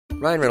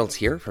Ryan Reynolds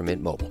here from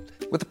Mint Mobile.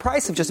 With the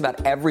price of just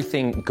about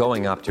everything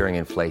going up during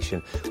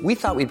inflation, we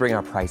thought we'd bring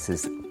our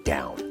prices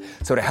down.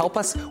 So to help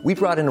us, we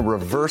brought in a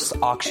reverse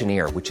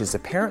auctioneer, which is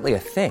apparently a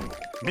thing.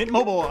 Mint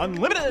Mobile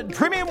Unlimited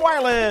Premium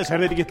Wireless. How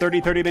to get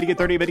 30, 30, bit to get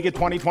 30, bit to get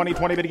 20, 20,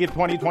 20, bit to get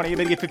 20, 20,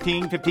 bit to get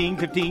 15, 15,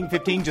 15,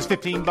 15, just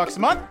 $15 a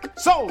month?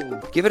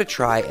 Sold! Give it a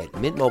try at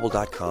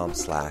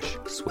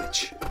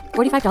mintmobile.com/switch.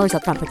 $45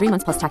 up front for 3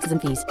 months plus taxes and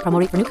fees. Promo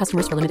rate for new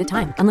customers for limited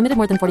time. Unlimited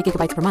more than 40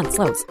 gigabytes per month.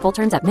 Slows full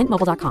terms at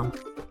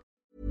mintmobile.com.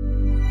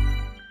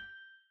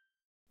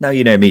 Now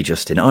you know me,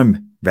 Justin.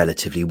 I'm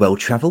relatively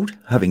well-travelled,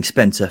 having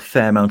spent a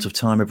fair amount of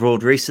time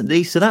abroad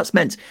recently, so that's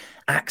meant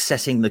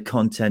accessing the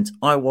content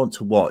I want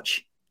to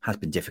watch has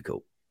been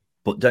difficult.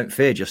 But don't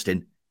fear,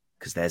 Justin,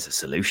 because there's a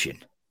solution.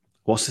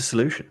 What's the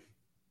solution?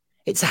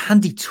 It's a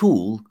handy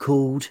tool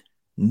called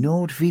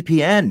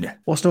NordVPN.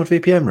 What's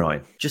NordVPN,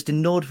 Ryan?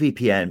 Justin,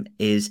 NordVPN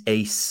is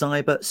a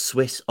cyber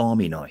Swiss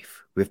army knife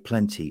with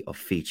plenty of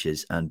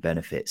features and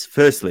benefits.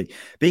 Firstly,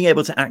 being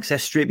able to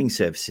access streaming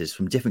services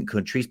from different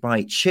countries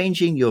by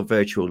changing your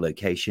virtual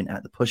location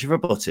at the push of a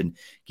button,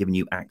 giving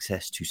you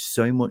access to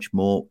so much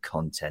more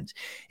content.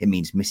 It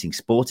means missing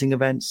sporting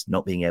events,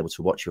 not being able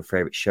to watch your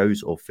favourite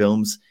shows or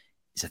films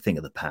is a thing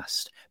of the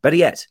past. Better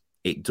yet,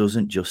 it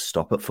doesn't just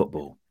stop at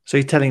football. So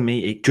you're telling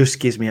me it just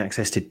gives me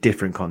access to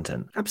different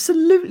content?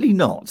 Absolutely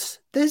not.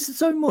 There's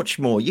so much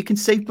more. You can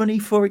save money,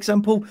 for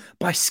example,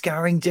 by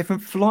scouring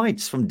different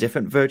flights from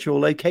different virtual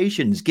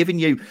locations, giving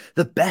you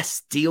the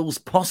best deals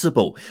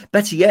possible.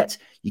 Better yet,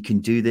 you can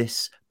do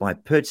this by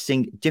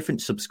purchasing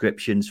different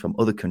subscriptions from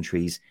other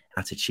countries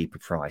at a cheaper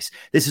price.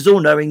 This is all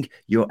knowing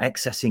you're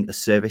accessing a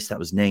service that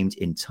was named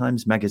in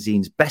Times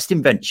Magazine's Best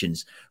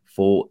Inventions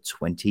for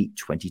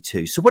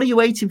 2022. So what are you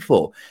waiting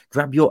for?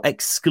 Grab your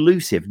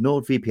exclusive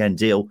NordVPN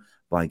deal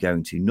by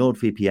going to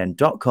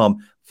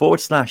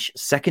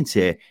nordvpn.com/second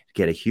tier to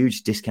get a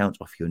huge discount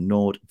off your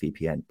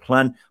NordVPN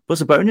plan,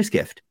 plus a bonus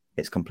gift.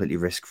 It's completely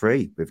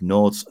risk-free with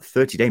Nord's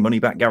 30-day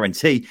money-back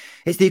guarantee.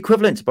 It's the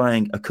equivalent to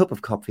buying a cup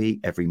of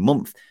coffee every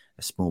month,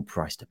 a small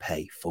price to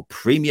pay for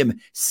premium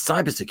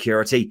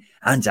cybersecurity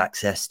and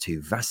access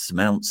to vast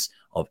amounts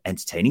of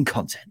entertaining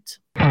content.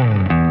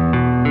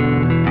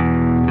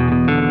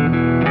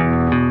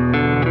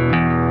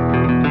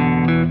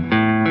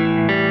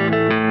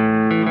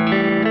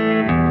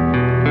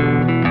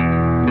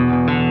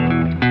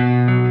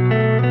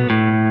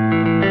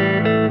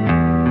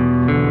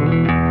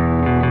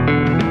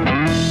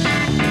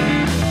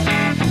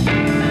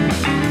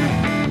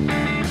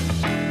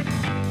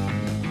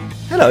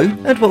 Hello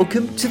and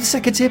welcome to the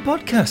Second Tier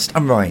Podcast.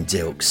 I'm Ryan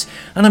Dilks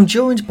and I'm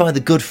joined by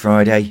the Good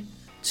Friday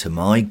to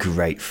my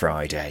Great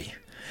Friday.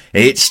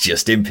 It's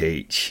Justin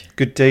Peach.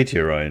 Good day to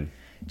you, Ryan.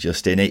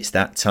 Justin, it's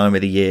that time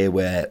of the year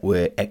where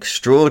we're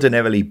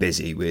extraordinarily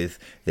busy with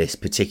this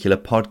particular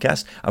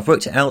podcast. I've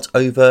worked it out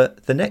over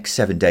the next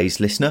 7 days,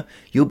 listener.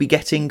 You'll be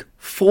getting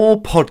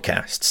 4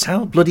 podcasts.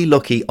 How bloody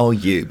lucky are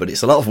you? But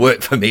it's a lot of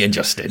work for me and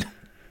Justin.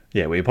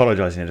 Yeah, we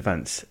apologise in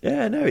advance.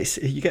 Yeah, no,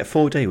 you get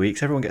 4-day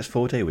weeks. Everyone gets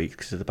 4-day weeks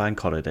because of the bank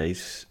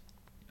holidays.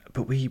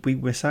 But we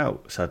miss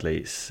out, sadly.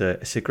 It's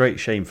a great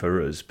shame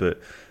for us,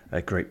 but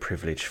a great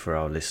privilege for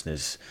our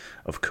listeners.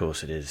 Of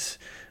course it is.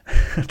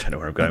 I don't know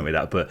where I'm going with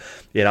that, but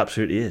it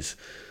absolutely is.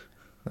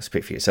 Well,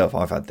 speak for yourself.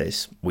 I've had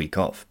this week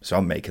off, so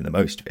I'm making the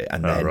most of it.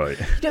 And then, right.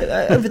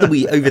 Over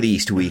the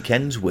Easter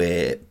weekends,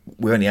 we're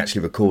only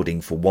actually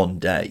recording for 1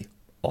 day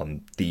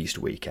on the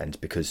Easter weekend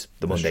because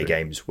the Monday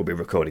games will be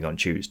recording on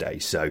Tuesday.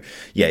 So,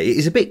 yeah, it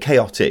is a bit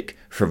chaotic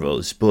for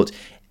us, but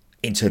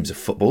in terms of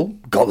football,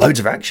 got loads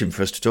of action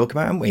for us to talk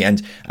about, haven't we?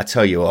 And I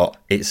tell you what,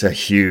 it's a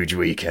huge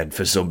weekend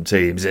for some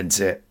teams, isn't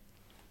it?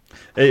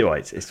 Anyway,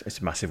 it's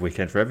a massive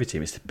weekend for every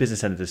team. It's the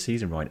business end of the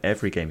season, right?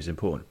 Every game is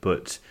important,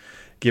 but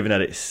given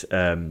that it's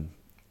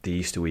the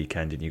Easter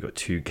weekend and you've got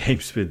 2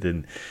 games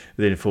within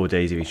 4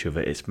 days of each other,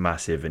 it's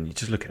massive. And you're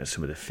just looking at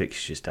some of the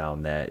fixtures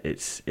down there,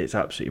 it's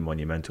absolutely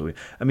monumental.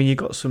 I mean, you've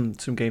got some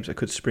games that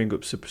could spring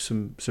up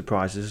some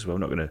surprises as well.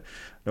 I'm not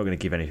gonna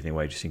give anything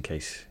away just in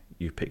case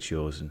you picked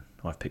yours and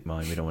I've picked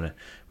mine. We don't want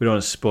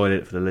to spoil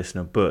it for the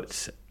listener,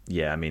 but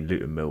yeah, I mean,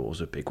 Luton Millwall's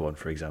a big one,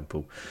 for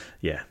example.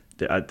 Yeah,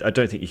 I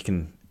don't think you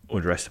can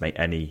underestimate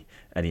any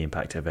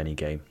impact of any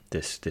game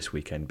this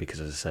weekend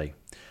because, as I say,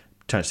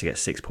 chance to get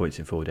 6 points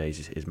in 4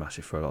 days is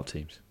massive for a lot of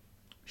teams.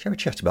 Shall we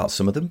chat about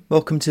some of them?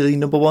 Welcome to the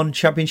number 1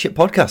 championship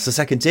podcast, the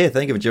Second Tier.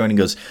 Thank you for joining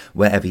us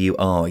wherever you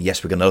are.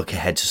 Yes, we're going to look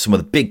ahead to some of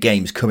the big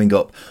games coming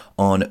up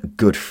on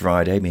Good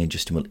Friday. Me and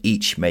Justin will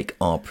each make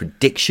our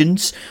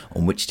predictions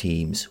on which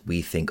teams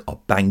we think are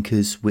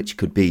bankers, which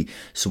could be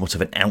somewhat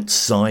of an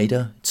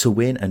outsider to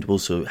win, and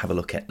also have a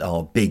look at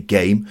our big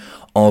game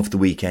of the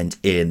weekend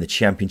in the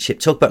Championship.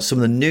 Talk about some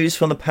of the news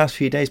from the past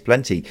few days.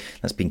 Plenty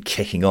that's been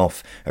kicking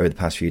off over the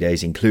past few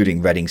days,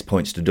 including Reading's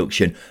points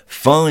deduction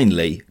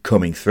finally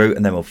coming through,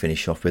 and then we'll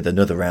finish off with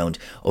another round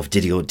of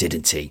Diddy or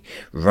Didn't He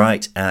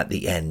right at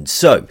the end.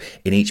 So,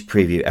 in each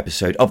preview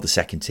episode of the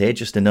Second Tier,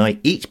 Justin and I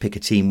each pick a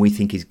team we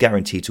think is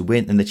guaranteed to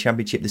win in the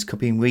Championship this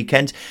coming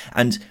weekend,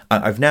 and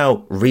I've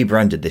now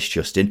rebranded this,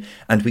 Justin,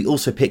 and we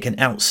also pick an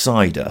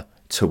outsider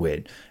to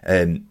win,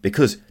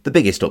 because the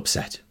biggest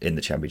upset in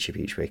the Championship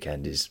each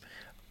weekend is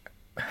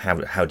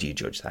how do you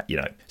judge that,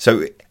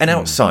 So an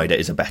outsider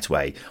is a better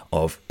way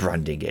of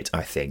branding it,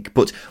 I think.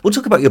 But we'll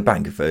talk about your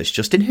banker first,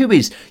 Justin. Who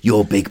is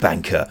your big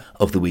banker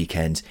of the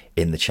weekend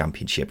in the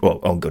Championship? Well,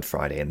 on Good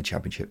Friday in the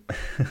Championship.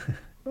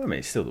 Well, I mean,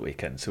 it's still the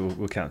weekend, so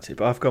we'll count it.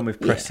 But I've gone with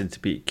Preston to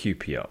beat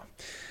QPR.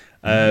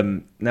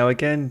 Now,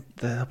 again,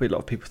 there'll be a lot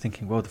of people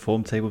thinking, well, the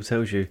form table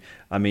tells you.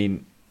 I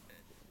mean,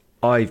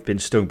 I've been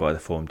stung by the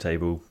form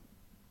table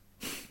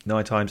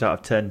 9 times out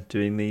of 10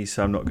 doing these,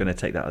 so I'm not going to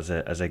take that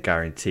as a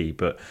guarantee.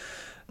 But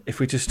if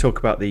we just talk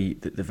about the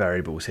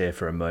variables here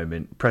for a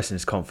moment,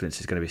 Preston's confidence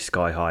is going to be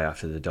sky high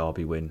after the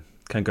Derby win.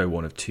 Can go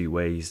one of two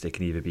ways. They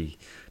can either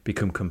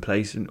become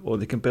complacent or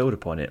they can build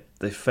upon it.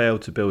 They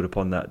failed to build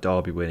upon that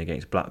Derby win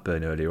against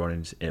Blackburn earlier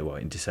on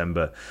in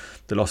December.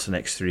 They lost the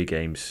next 3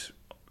 games.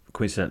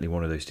 Coincidentally,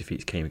 one of those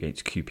defeats came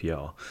against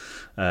QPR,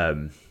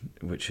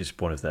 which is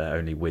one of their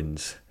only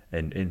wins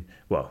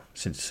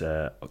since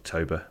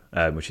October,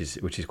 which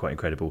is quite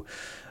incredible.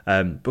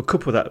 But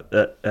couple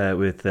that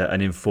with an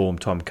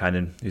informed Tom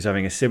Cannon, who's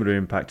having a similar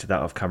impact to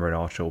that of Cameron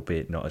Archer,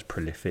 albeit not as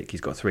prolific.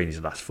 He's got 3 in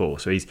his last 4,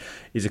 so he's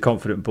a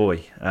confident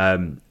boy.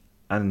 And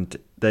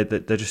their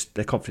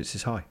confidence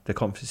is high. Their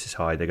confidence is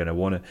high. They're going to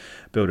want to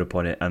build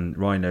upon it, and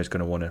Rhino's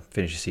going to want to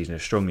finish the season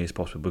as strongly as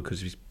possible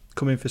because he's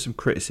come in for some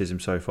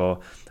criticism so far,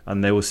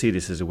 and they will see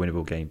this as a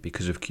winnable game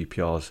because of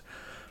QPR's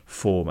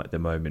form at the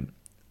moment.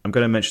 I'm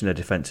going to mention their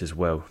defence as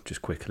well,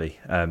 just quickly.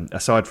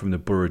 Aside from the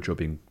Borough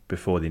drubbing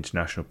before the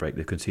international break,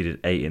 they've conceded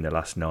 8 in the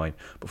last 9,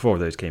 but 4 of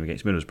those came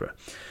against Middlesbrough.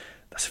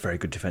 That's a very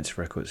good defensive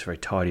record. It's a very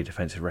tidy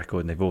defensive record,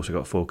 and they've also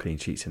got 4 clean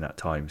sheets in that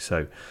time.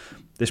 So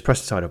this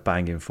Preston side are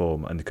banging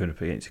form, and they're coming up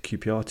against a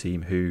QPR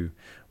team who,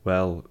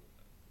 the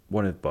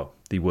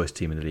worst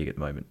team in the league at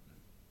the moment,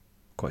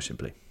 quite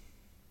simply.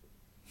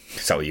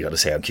 Is that what you got to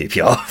say on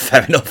QPR?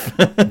 Fair enough.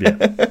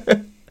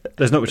 Yeah.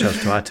 There's not much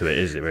else to add to it,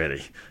 is it,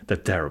 really? They're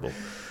terrible.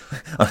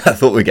 I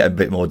thought we'd get a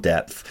bit more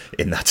depth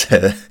in that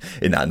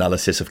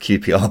analysis of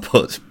QPR,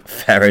 but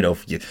fair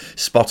enough, you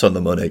spot on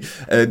the money.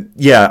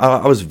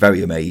 I was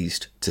very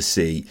amazed to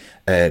see,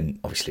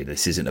 obviously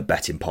this isn't a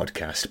betting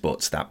podcast,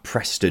 but that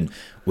Preston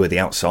were the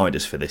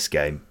outsiders for this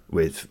game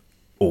with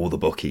all the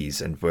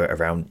bookies and were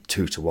around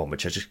 2-1,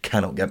 which I just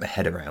cannot get my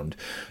head around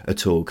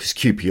at all, because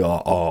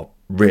QPR are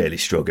really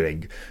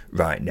struggling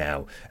right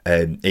now.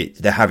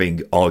 They're having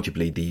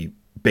arguably the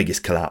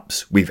biggest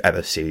collapse we've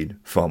ever seen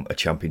from a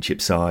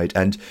Championship side,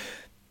 and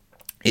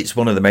it's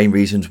one of the main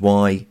reasons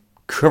why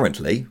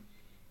currently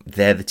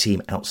they're the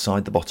team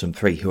outside the bottom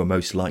 3 who are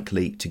most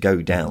likely to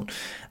go down.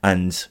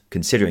 And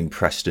considering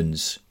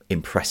Preston's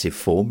impressive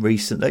form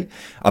recently,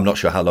 I'm not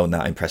sure how long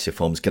that impressive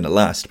form is going to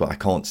last, but I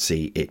can't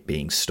see it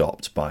being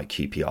stopped by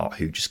QPR,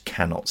 who just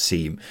cannot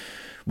seem,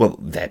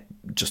 they're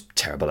just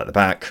terrible at the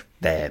back.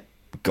 They've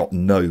got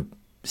no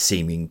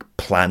seeming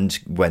plan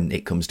when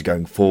it comes to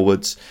going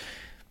forwards.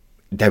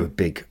 There were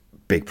big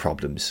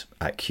problems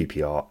at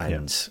QPR,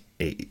 and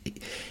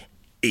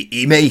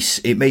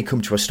it may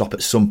come to a stop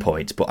at some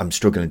point, but I'm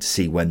struggling to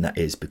see when that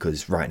is,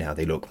 because right now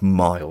they look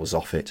miles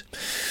off it.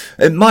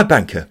 My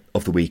banker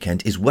of the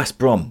weekend is West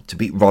Brom to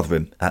beat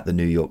Rotherham at the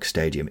New York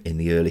Stadium in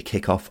the early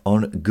kick-off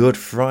on Good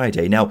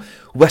Friday. Now,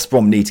 West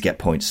Brom need to get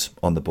points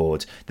on the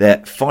board.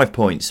 They're 5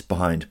 points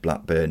behind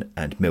Blackburn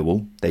and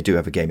Millwall. They do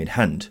have a game in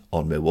hand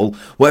on Millwall.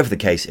 Whatever the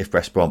case, if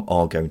West Brom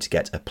are going to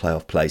get a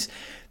playoff place,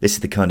 this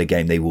is the kind of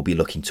game they will be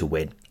looking to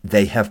win.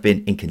 They have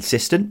been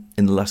inconsistent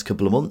in the last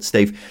couple of months.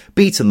 They've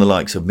beaten the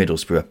likes of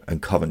Middlesbrough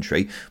and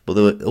Coventry, but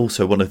they were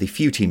also one of the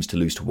few teams to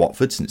lose to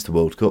Watford since the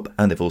World Cup,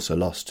 and they've also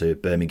lost to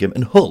Birmingham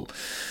and Hull.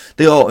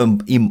 They are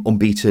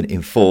unbeaten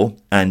in 4,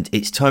 and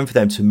it's time for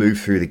them to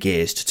move through the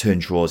gears to turn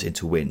draws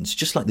into wins,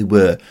 just like they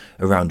were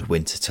around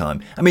winter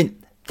time. I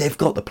mean, they've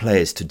got the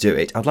players to do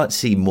it. I'd like to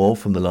see more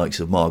from the likes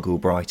of Margot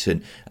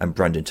Brighton and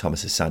Brandon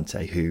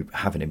Thomas-Asante, who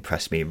haven't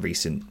impressed me in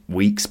recent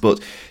weeks, but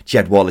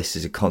Jed Wallace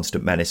is a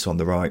constant menace on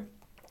the right.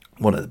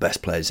 One of the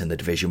best players in the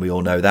division, we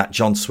all know that.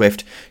 John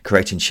Swift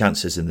creating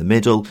chances in the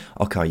middle,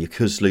 Okay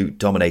Yukuzlu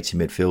dominating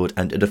midfield,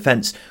 and a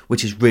defence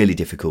which is really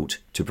difficult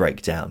to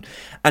break down.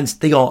 And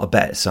they are a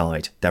better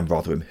side than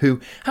Rotherham,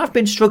 who have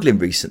been struggling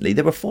recently.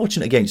 They were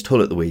fortunate against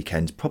Hull at the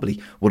weekend,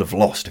 probably would have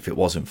lost if it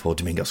wasn't for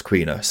Domingos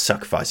Quina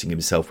sacrificing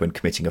himself when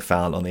committing a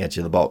foul on the edge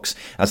of the box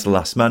as the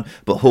last man,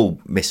 but Hull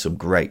missed some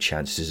great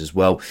chances as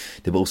well.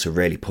 They were also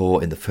really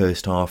poor in the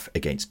first half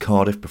against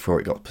Cardiff before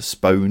it got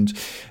postponed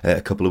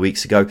a couple of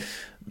weeks ago.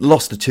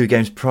 Lost the 2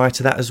 games prior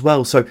to that as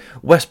well. So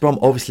West Brom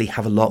obviously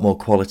have a lot more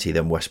quality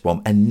than West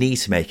Brom and need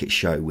to make it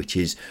show, which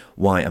is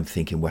why I'm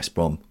thinking West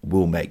Brom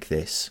will make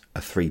this a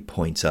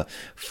 3-pointer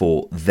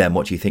for them.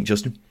 What do you think,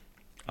 Justin?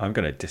 I'm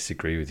going to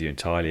disagree with you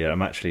entirely.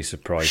 I'm actually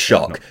surprised.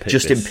 Shock.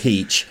 Justin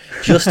Peach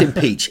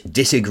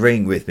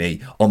disagreeing with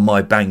me on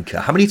my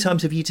banker. How many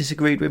times have you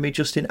disagreed with me,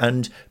 Justin,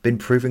 and been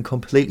proven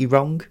completely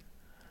wrong?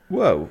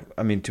 Well,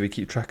 I mean, do we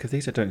keep track of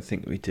these? I don't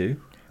think we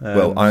do.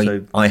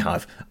 I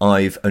have.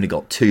 I've only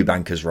got 2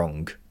 bankers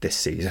wrong this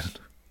season.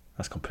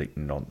 That's complete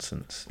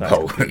nonsense.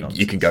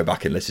 You can go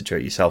back and listen to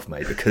it yourself,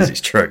 mate, because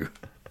it's true.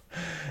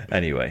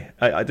 Anyway,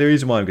 the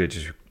reason why I'm going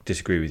to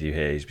disagree with you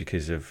here is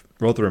because of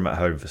Rotherham at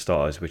home for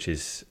starters, which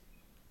is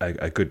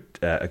a good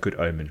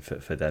omen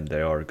for them.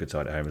 They are a good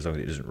side at home as long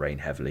as it doesn't rain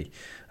heavily.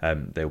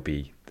 They'll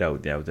give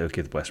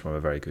the West Brom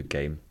a very good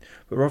game.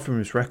 But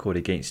Rotherham's record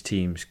against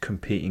teams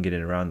competing in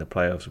and around the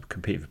playoffs or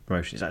competing for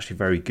promotion is actually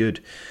very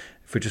good.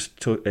 If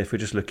we're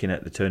just looking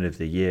at the turn of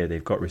the year,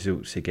 they've got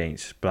results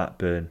against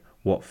Blackburn,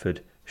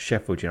 Watford,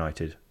 Sheffield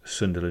United,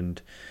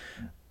 Sunderland,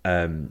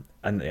 and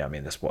yeah, I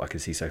mean that's what I can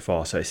see so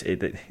far. So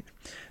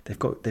they've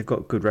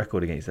got good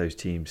record against those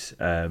teams,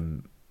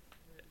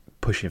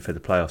 pushing for the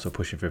playoffs or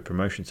pushing for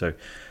promotion. So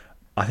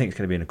I think it's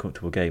going to be an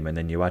uncomfortable game. And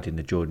then you add in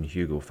the Jordan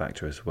Hugill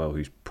factor as well,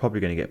 who's probably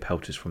going to get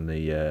pelters from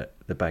the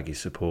Baggies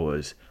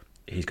supporters.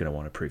 He's going to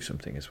want to prove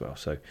something as well.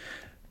 So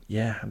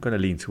yeah, I'm going to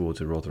lean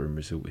towards a Rotherham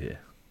result here.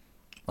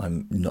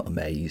 I'm not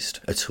amazed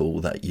at all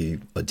that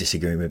you are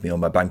disagreeing with me on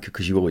my banker,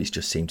 because you always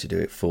just seem to do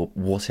it for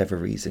whatever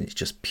reason. It's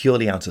just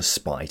purely out of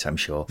spite, I'm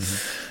sure.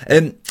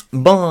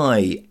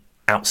 My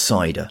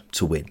outsider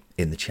to win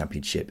in the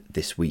Championship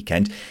this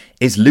weekend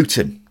is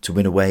Luton to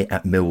win away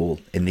at Millwall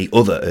in the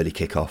other early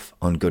kickoff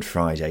on Good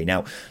Friday.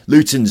 Now,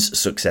 Luton's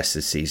success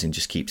this season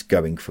just keeps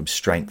going from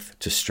strength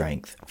to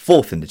strength.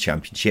 Fourth in the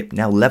Championship,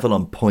 now level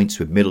on points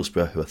with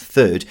Middlesbrough, who are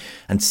third,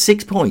 and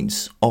 6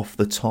 points off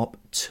the top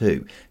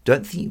two.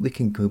 Don't think we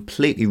can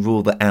completely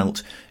rule that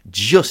out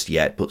just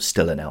yet, but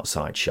still an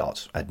outside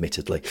shot,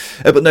 admittedly.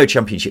 But no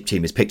Championship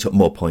team has picked up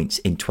more points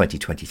in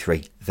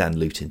 2023 than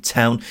Luton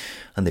Town,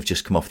 and they've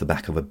just come off the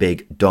back of a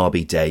big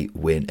Derby Day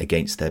win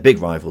against their big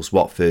rivals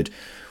Watford,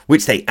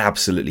 which they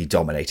absolutely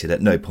dominated.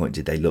 At no point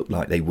did they look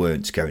like they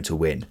weren't going to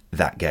win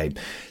that game.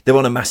 They're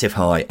on a massive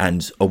high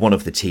and are one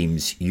of the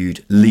teams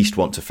you'd least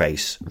want to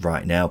face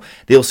right now.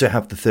 They also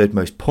have the third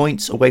most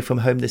points away from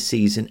home this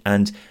season,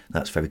 and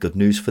that's very good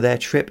news for their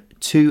trip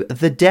to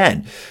the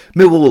Den.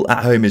 Millwall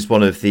at home is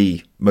one of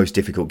the most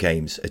difficult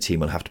games a team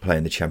will have to play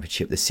in the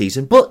Championship this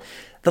season, but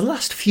the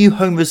last few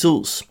home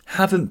results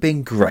haven't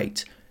been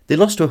great. They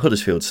lost to a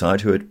Huddersfield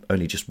side who had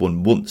only just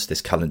won once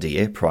this calendar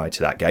year prior to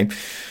that game.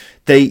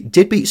 They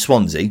did beat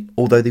Swansea,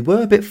 although they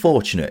were a bit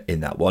fortunate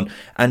in that one,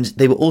 and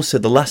they were also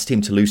the last team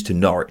to lose to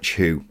Norwich,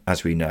 who,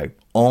 as we know,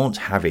 aren't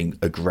having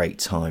a great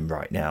time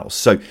right now.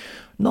 So,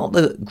 not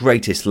the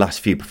greatest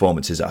last few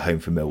performances at home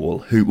for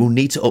Millwall, who will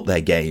need to up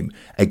their game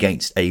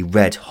against a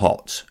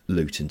red-hot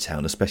Luton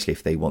Town, especially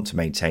if they want to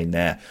maintain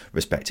their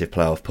respective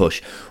playoff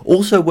push.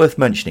 Also worth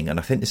mentioning, and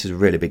I think this is a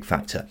really big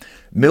factor,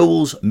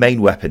 Millwall's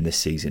main weapon this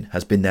season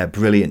has been their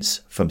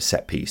brilliance from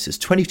set pieces.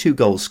 22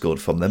 goals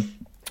scored from them,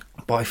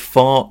 by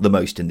far the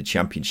most in the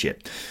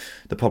Championship.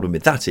 The problem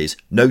with that is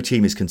no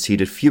team has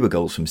conceded fewer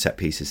goals from set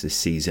pieces this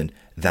season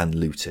than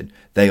Luton.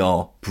 They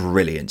are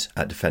brilliant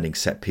at defending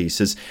set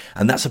pieces,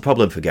 and that's a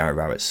problem for Gary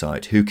Rowett's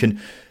side, who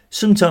can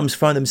sometimes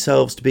find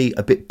themselves to be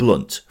a bit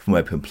blunt from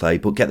open play,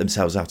 but get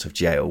themselves out of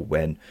jail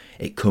when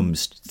it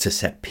comes to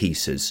set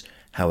pieces.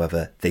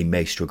 However, they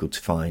may struggle to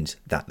find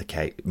that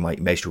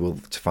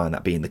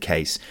being the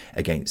case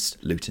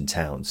against Luton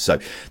Town. So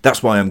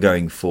that's why I'm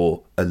going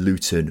for a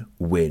Luton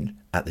win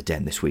at the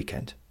Den this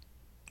weekend.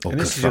 Or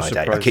Good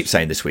Friday. I keep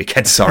saying this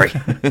weekend, sorry.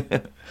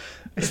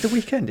 It's the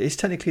weekend. It's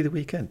technically the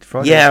weekend.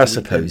 Friday, yeah, I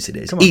suppose it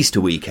is.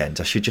 Easter weekend.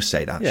 I should just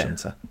say that,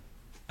 shouldn't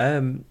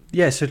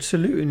I? So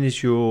Luton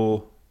is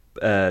your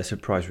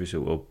surprise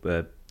result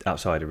or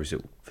outsider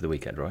result for the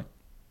weekend, right?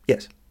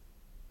 Yes.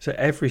 So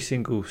every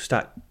single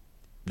stat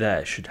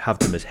there should have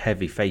them as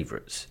heavy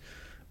favourites.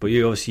 But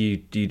you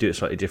do it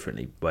slightly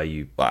differently, where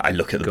you... Well, I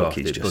look at the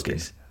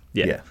bookies.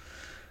 Yeah.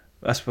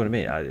 That's what I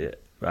mean.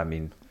 I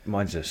mean,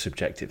 mine's a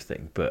subjective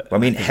thing, but... Well,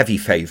 I mean, heavy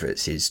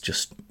favourites is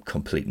just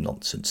complete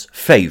nonsense.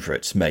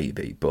 Favourites,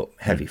 maybe, but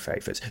heavy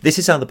favourites. This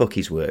is how the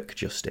bookies work,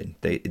 Justin.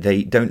 They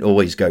don't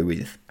always go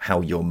with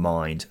how your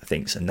mind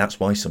thinks, and that's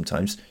why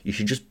sometimes you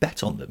should just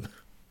bet on them.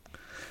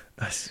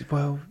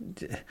 Well,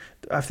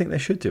 I think they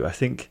should do. I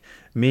think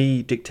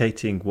me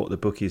dictating what the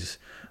bookies...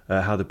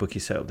 how the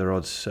bookies set up their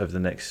odds over the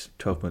next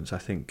 12 months, I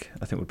think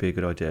would be a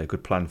good idea, a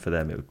good plan for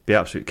them. It would be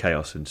absolute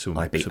chaos, and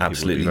I'd be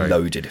absolutely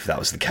loaded if that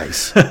was the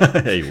case.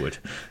 Yeah, you would.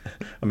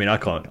 I mean, I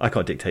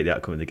can't dictate the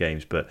outcome of the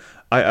games, but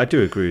I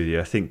do agree with you.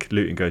 I think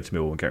Luton going to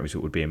Millwall and getting a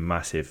result would be a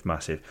massive,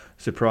 massive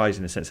surprise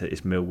in the sense that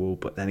it's Millwall,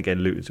 but then again,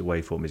 Luton's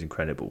away form is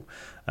incredible.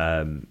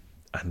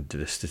 And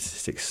the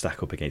statistics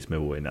stack up against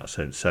Millwall in that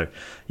sense. So,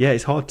 yeah,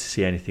 it's hard to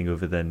see anything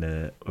other than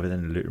a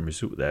Luton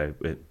result there,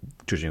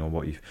 judging on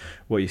what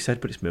you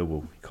said. But it's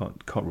Millwall; you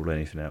can't rule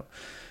anything out.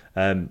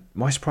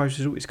 My surprise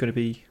result is going to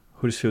be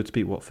Huddersfield to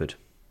beat Watford.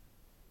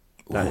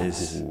 That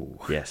is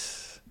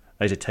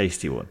a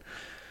tasty one.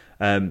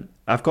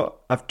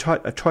 I've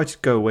tried to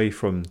go away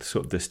from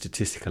sort of the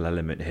statistical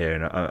element here,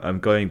 and I'm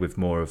going with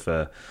more of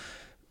the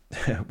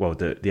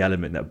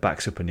element that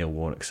backs up a Neil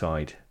Warnock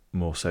side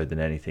more so than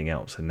anything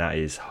else, and that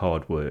is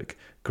hard work,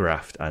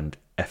 graft, and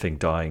effing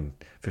dying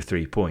for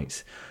 3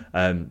 points.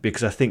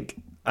 Because I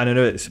think, and I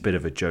know it's a bit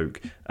of a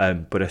joke,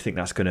 but I think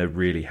that's going to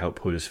really help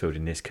Huddersfield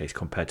in this case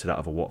compared to that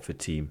of a Watford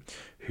team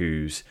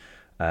whose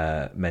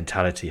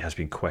mentality has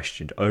been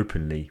questioned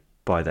openly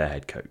by their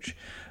head coach.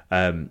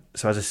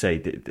 So as I say,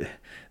 the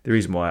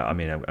reason why I'm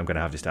going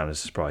to have this down as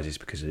a surprise is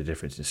because of the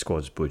difference in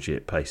squads,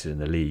 budget, places in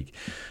the league.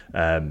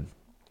 As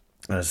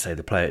I say,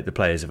 the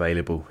players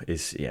available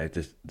is,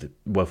 the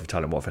wealth of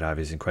talent Watford have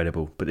is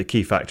incredible. But the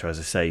key factor, as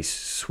I say,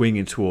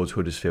 swinging towards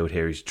Huddersfield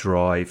here is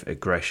drive,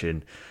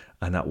 aggression,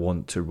 and that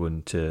want to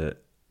run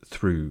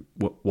through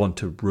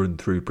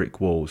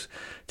brick walls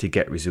to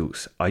get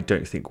results. I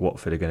don't think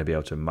Watford are going to be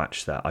able to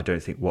match that. I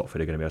don't think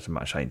Watford are going to be able to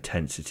match that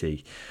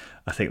intensity.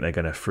 I think they're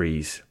going to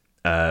freeze.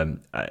 For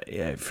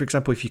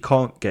example, if you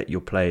can't get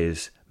your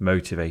players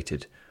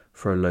motivated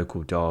for a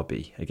local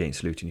derby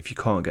against Luton, if you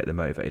can't get them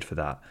motivated for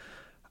that,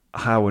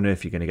 how on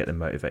earth are you going to get them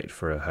motivated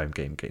for a home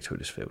game against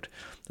Huddersfield?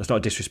 That's not a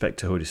disrespect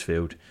to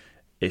Huddersfield.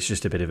 It's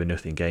just a bit of a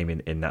nothing game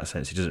in that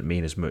sense. It doesn't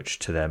mean as much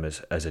to them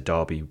as a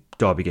derby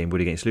game would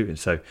against Luton.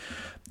 So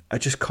I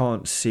just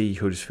can't see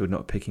Huddersfield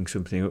not picking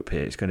something up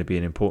here. It's going to be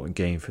an important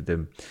game for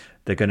them.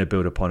 They're going to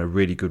build upon a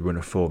really good run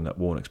of form that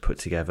Warnock's put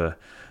together.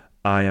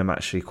 I am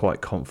actually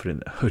quite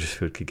confident that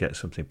Huddersfield could get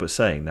something. But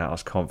saying that, I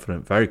was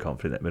very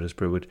confident that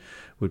Middlesbrough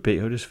would beat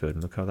Huddersfield,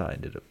 and look how that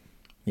ended up.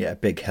 Yeah,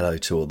 big hello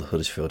to all the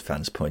Huddersfield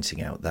fans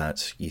pointing out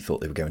that you thought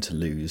they were going to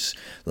lose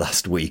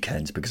last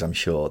weekend, because I'm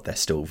sure they're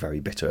still very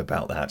bitter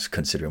about that,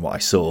 considering what I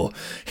saw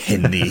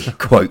in the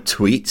quote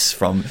tweets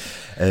from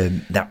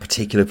that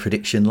particular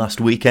prediction last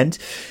weekend.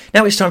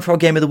 Now it's time for our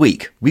game of the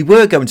week. We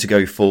were going to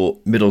go for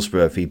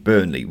Middlesbrough v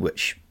Burnley,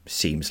 which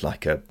seems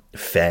like a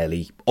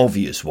fairly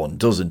obvious one,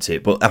 doesn't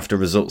it? But after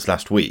results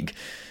last week,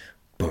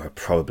 Borough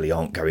probably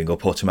aren't going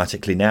up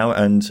automatically now,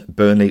 and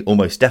Burnley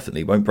almost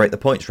definitely won't break the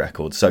points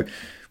record. So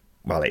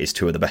while it is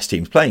two of the best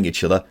teams playing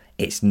each other,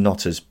 it's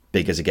not as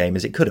big as a game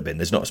as it could have been.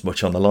 There's not as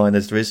much on the line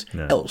as there is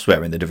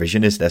elsewhere in the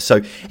division, is there?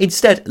 So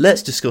instead,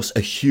 let's discuss a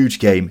huge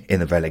game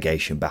in the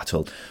relegation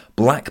battle.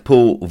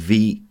 Blackpool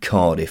v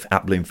Cardiff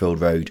at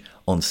Bloomfield Road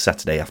on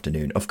Saturday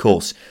afternoon. Of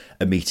course,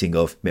 a meeting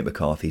of Mick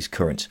McCarthy's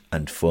current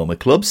and former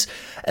clubs.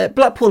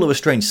 Blackpool are a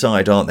strange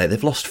side, aren't they?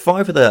 They've lost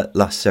 5 of their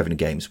last 7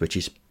 games, which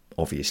is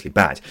obviously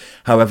bad.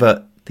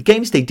 However, the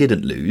games they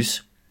didn't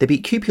lose, they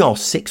beat QPR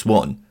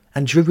 6-1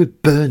 and drew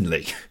with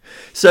Burnley.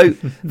 So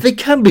they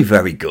can be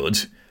very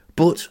good,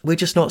 but we're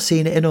just not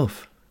seeing it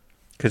enough.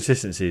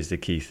 Consistency is the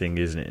key thing,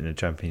 isn't it, in a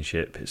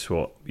championship? It's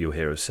what you'll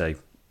hear us say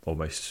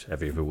almost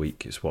every other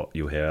week. It's what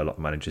you'll hear a lot of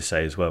managers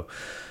say as well.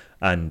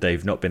 And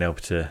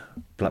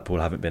Blackpool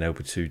haven't been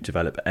able to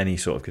develop any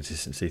sort of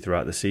consistency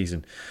throughout the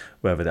season,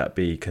 whether that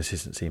be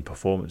consistency in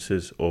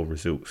performances or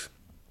results.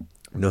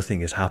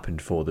 Nothing has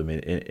happened for them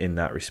in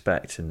that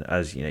respect. And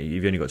as you know,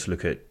 you've only got to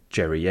look at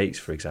Jerry Yates,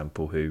 for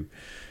example, who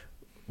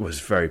was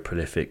very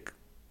prolific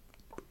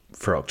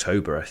for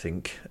October, I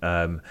think,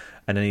 and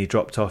then he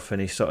dropped off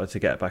and he started to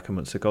get back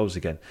amongst the goals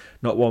again.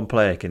 Not one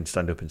player can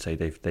stand up and say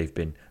they've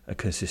been a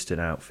consistent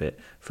outfit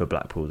for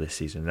Blackpool this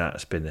season.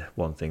 That's been the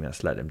one thing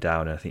that's let them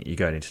down. And I think you're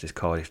going into this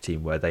Cardiff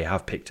team where they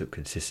have picked up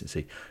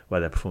consistency,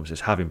 where their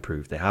performances have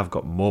improved, they have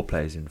got more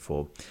players in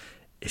form.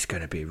 It's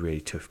going to be a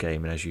really tough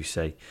game, and as you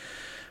say,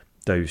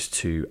 those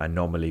two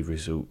anomaly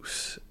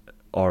results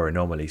are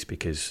anomalies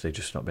because they've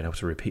just not been able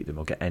to repeat them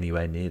or get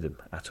anywhere near them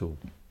at all.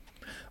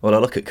 Well, I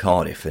look at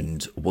Cardiff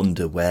and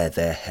wonder where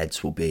their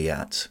heads will be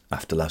at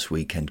after last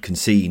weekend,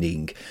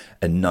 conceding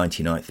a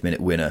 99th minute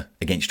winner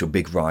against your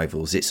big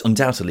rivals. It's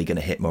undoubtedly going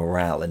to hit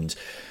morale, and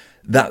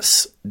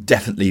that's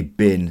definitely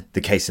been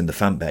the case in the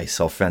fan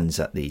base. Our friends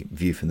at the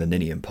View from the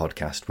Ninian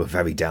podcast were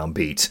very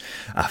downbeat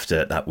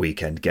after that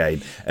weekend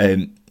game.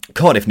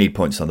 Cardiff need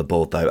points on the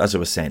board, though. As I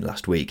was saying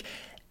last week,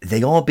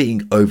 they are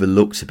being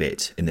overlooked a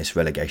bit in this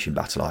relegation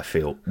battle, I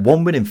feel.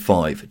 1 win in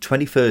 5,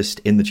 21st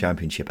in the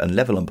Championship, and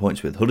level on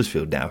points with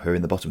Huddersfield now, who are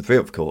in the bottom 3,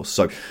 of course.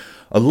 So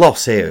a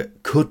loss here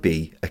could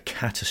be a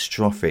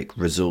catastrophic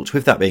result.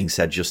 With that being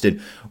said,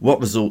 Justin, what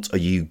result are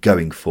you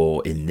going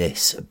for in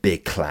this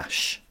big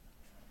clash?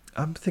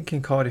 I'm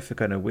thinking Cardiff are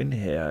going to win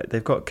here.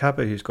 They've got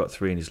Cabot, who's got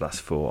 3 in his last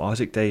 4.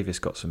 Isaac Davis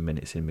got some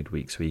minutes in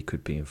midweek, so he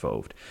could be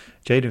involved.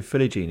 Jaden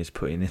Philogene is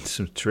putting in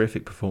some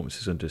terrific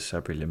performances under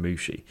Sabri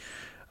Lamouchi.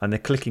 And they're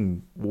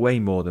clicking way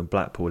more than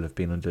Blackpool have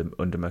been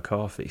under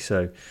McCarthy.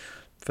 So,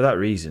 for that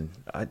reason,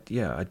 I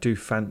do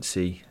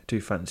fancy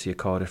a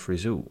Cardiff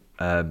result.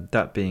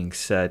 That being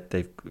said,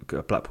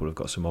 Blackpool have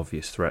got some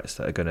obvious threats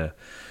that are going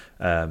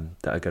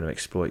to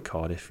exploit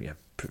Cardiff. Yeah,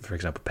 for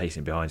example,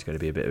 pacing behind is going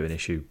to be a bit of an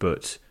issue.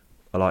 But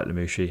I like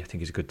Lamouchi. I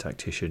think he's a good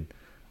tactician.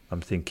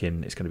 I'm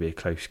thinking it's going to be a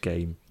close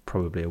game,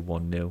 probably a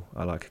 1-0.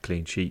 I like a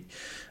clean sheet,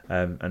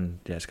 and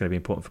it's going to be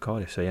important for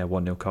Cardiff. So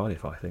 1-0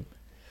 Cardiff, I think.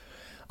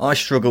 I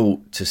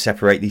struggle to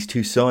separate these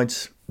two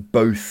sides.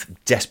 Both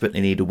desperately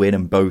need a win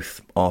and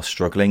both are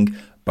struggling.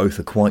 Both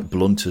are quite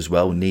blunt as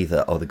well.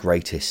 Neither are the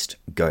greatest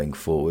going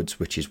forwards,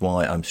 which is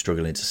why I'm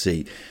struggling to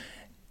see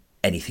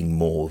anything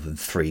more than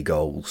 3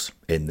 goals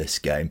in this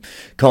game.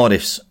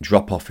 Cardiff's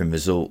drop-off in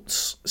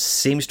results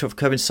seems to have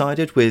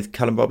coincided with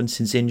Callum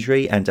Robinson's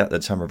injury, and at the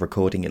time of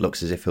recording it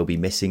looks as if he'll be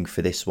missing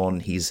for this one.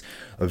 He's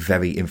a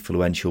very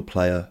influential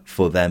player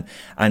for them.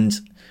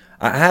 And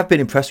I have been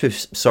impressed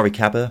with Sorry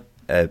Cabba.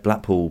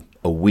 Blackpool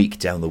a week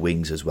down the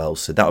wings as well.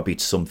 So that would be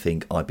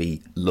something I'd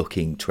be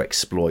looking to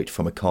exploit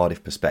from a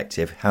Cardiff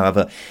perspective.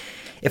 However,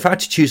 if I had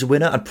to choose a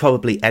winner, I'd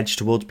probably edge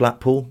towards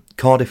Blackpool.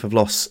 Cardiff have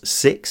lost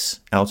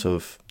 6 out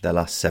of their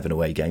last 7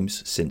 away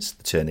games since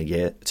the turn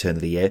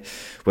of the year,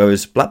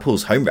 whereas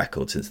Blackpool's home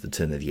record since the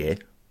turn of the year,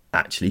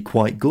 actually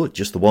quite good.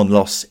 Just the 1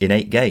 loss in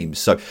 8 games.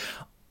 So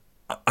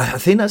I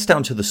think that's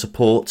down to the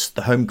support.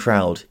 The home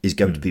crowd is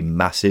going to be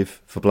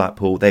massive for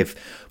Blackpool. They've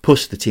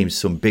pushed the team to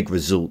some big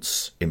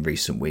results in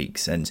recent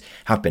weeks and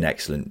have been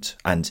excellent.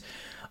 And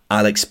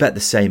I'll expect the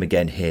same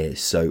again here.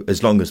 So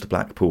as long as the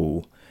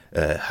Blackpool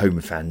home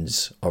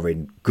fans are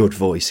in good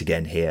voice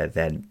again here,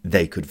 then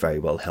they could very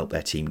well help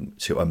their team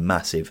to a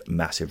massive,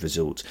 massive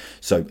result.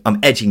 So I'm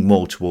edging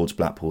more towards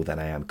Blackpool than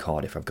I am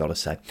Cardiff, I've got to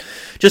say.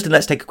 Justin,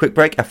 let's take a quick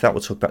break. After that,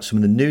 we'll talk about some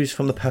of the news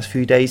from the past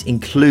few days,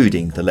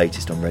 including the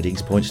latest on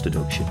Reading's points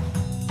deduction.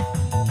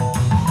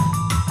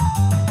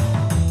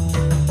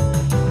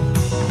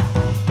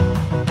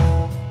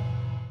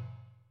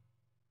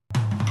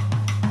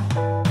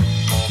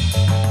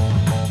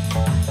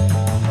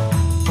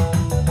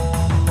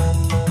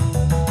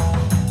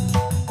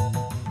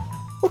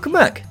 Welcome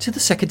back to the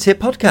Second Tier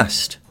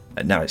Podcast.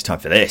 And now it's time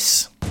for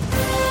this.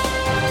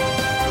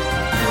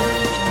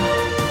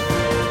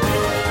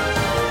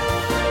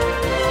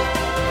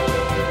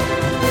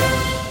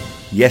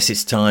 Yes,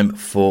 it's time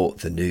for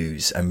the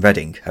news, and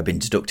Reading have been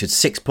deducted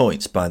 6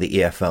 points by the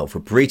EFL for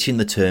breaching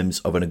the terms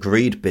of an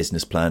agreed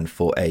business plan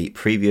for a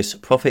previous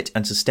profit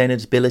and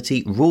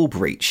sustainability rule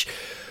breach.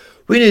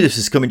 We knew this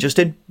was coming,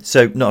 Justin,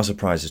 so not a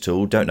surprise at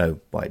all. Don't know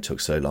why it took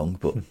so long,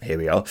 but here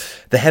we are.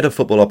 The head of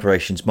football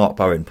operations, Mark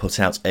Bowen, put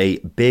out a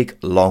big,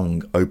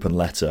 long, open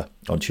letter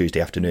on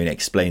Tuesday afternoon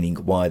explaining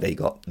why they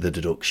got the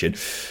deduction.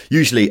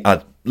 Usually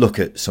I'd look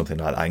at something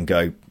like that and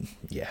go,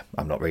 yeah,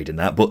 I'm not reading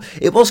that. But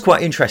it was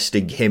quite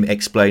interesting, him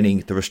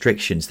explaining the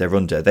restrictions they're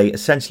under. They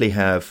essentially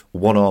have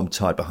one arm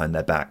tied behind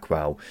their back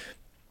while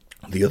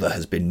the other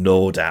has been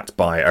gnawed at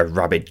by a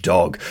rabid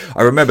dog.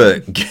 I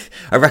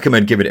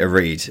recommend giving it a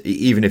read,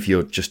 even if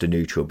you're just a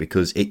neutral,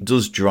 because it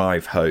does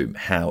drive home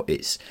how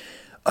it's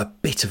a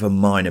bit of a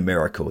minor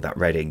miracle that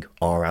Reading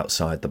are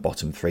outside the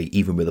bottom 3,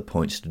 even with a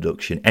points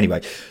deduction.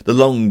 Anyway, the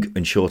long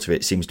and short of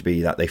it seems to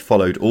be that they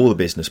followed all the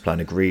business plan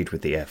agreed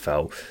with the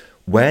EFL.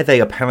 Where they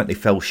apparently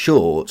fell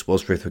short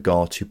was with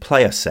regard to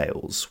player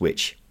sales,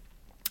 which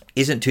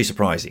isn't too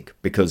surprising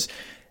because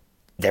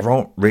there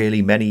aren't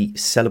really many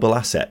sellable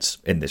assets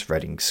in this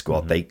Reading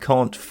squad. They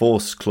can't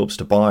force clubs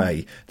to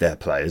buy their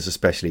players,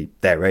 especially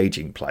their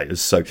ageing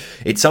players. So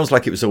it sounds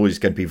like it was always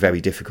going to be very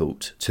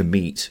difficult to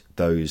meet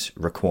those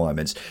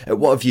requirements.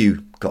 What have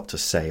you got to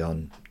say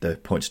on the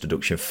points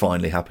deduction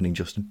finally happening,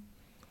 Justin?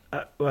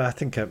 Well, I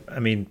think,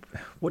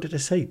 what did I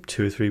say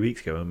 2 or 3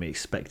 weeks ago when we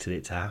expected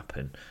it to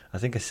happen? I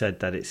think I said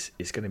that it's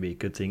going to be a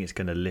good thing. It's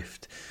going to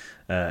lift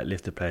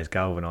the players,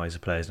 galvanise the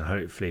players, and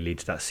hopefully lead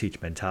to that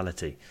siege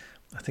mentality.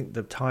 I think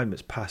the time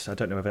that's passed, I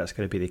don't know if that's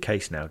going to be the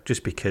case now,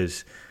 just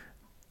because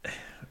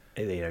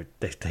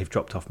they've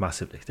dropped off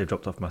massively.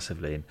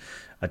 And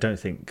I don't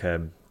think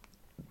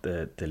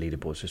the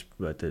leaderboards,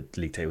 the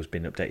league table's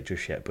been updated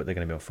just yet, but they're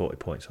going to be on 40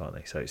 points, aren't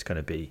they? So it's going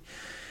to be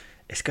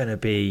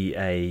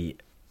a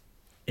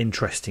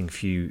interesting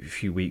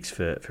few weeks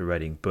for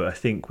Reading. But I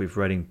think with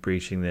Reading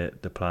breaching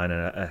the plan,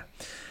 and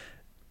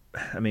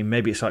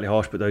maybe it's slightly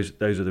harsh, but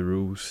those are the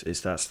rules.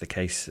 That's the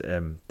case.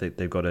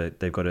 They've got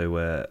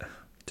to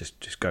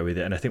just go with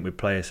it. And I think with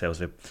player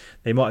sales,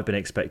 they might have been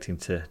expecting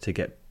to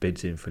get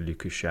bids in for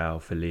Lucas Shaw,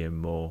 for Liam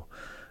Moore,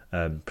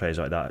 players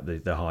like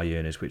that, the high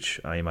earners,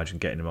 which I imagine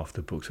getting them off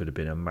the books would have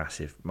been a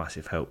massive,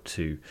 massive help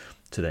to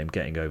them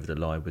getting over the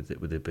line with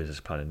the business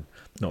plan and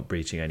not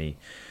breaching any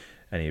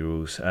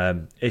rules.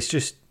 It's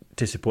just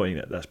disappointing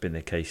that that's been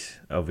the case.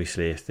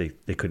 Obviously, if they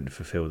couldn't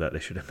fulfil that, they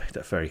should have made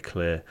that very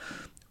clear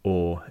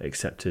or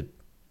accepted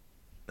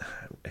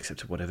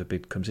whatever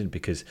bid comes in,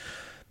 because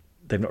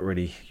they've not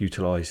really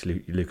utilised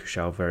Lucas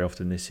Shaw very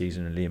often this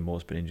season, and Liam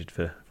Moore's been injured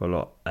for a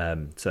lot.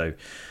 So,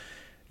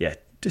 yeah,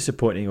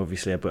 disappointing,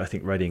 obviously. But I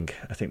think Reading,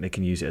 they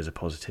can use it as a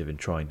positive and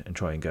try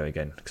and go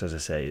again. Because as I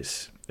say,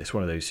 it's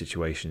one of those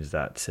situations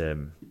that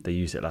they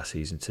used it last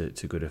season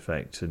to good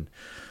effect, and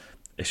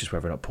it's just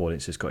whether or not Paul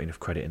Ince has got enough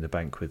credit in the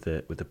bank with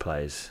the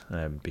players.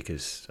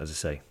 Because as I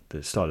say,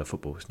 the style of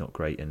football is not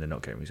great, and they're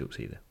not getting results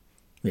either.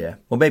 Yeah,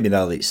 well, maybe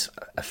now that it's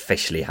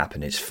officially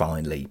happened, it's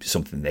finally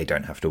something they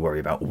don't have to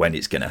worry about when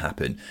it's going to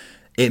happen.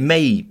 It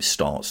may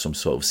start some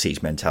sort of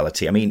siege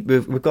mentality. I mean,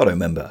 we've got to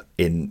remember,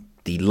 in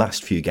the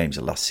last few games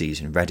of last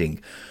season,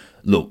 Reading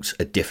looked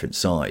a different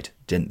side,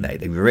 didn't they?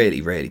 They really,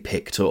 really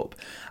picked up,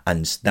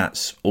 and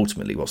that's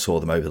ultimately what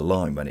saw them over the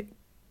line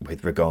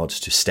with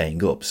regards to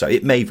staying up. So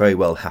it may very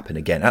well happen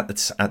again. At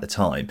the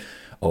time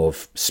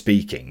of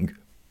speaking,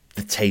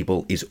 the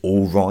table is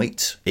all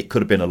right. It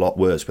could have been a lot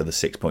worse with a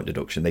 6 point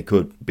deduction. They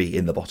could be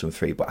in the bottom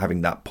 3, but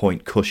having that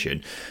point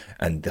cushion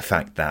and the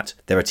fact that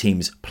there are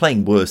teams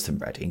playing worse than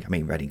Reading. I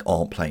mean, Reading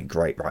aren't playing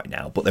great right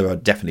now, but there are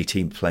definitely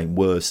teams playing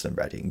worse than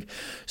Reading.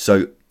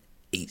 So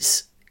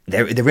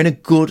they're in a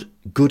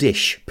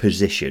goodish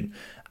position.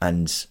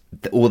 And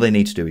all they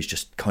need to do is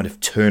just kind of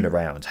turn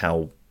around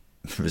how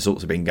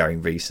results have been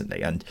going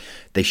recently, and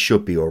they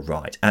should be all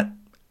right. And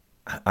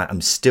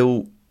I'm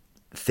still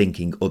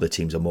thinking other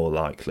teams are more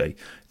likely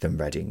than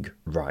Reading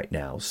right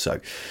now.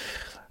 So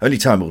only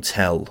time will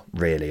tell,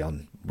 really,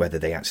 on whether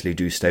they actually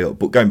do stay up.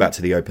 But going back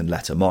to the open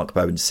letter, Mark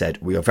Bowen said,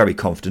 "We are very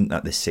confident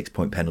that this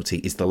 6-point penalty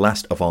is the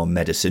last of our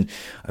medicine,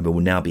 and we will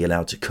now be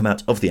allowed to come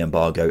out of the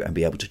embargo and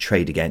be able to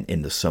trade again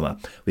in the summer.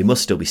 We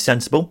must still be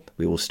sensible.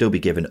 We will still be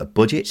given a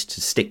budget to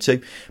stick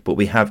to, but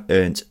we have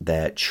earned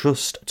their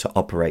trust to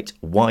operate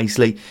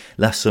wisely.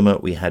 Last summer,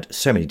 we had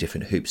so many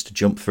different hoops to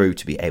jump through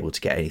to be able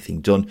to get anything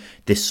done.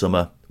 This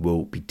summer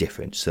will be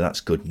different." So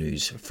that's good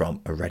news from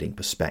a Reading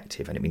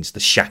perspective, and it means the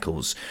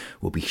shackles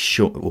will be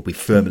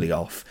firmly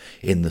off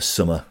in the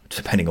summer,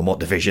 depending on what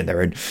division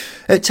they're in.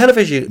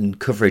 Television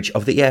coverage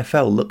of the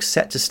EFL looks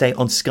set to stay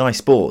on Sky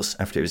Sports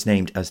after it was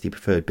named as the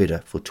preferred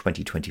bidder for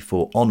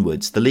 2024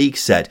 onwards. The league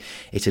said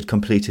it had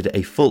completed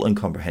a full and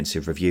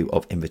comprehensive review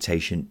of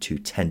invitation to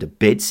tender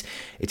bids.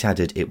 It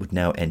added it would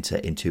now enter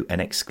into an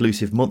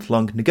exclusive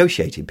month-long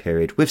negotiating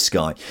period with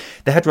Sky.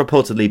 There had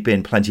reportedly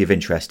been plenty of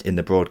interest in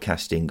the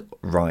broadcasting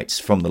rights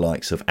from the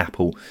likes of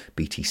Apple,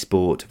 BT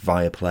Sport,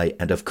 Viaplay,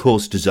 and of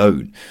course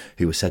DAZN,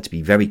 who were said to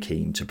be very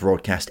keen to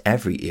broadcast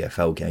every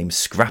EFL game,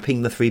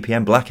 scrapping the 3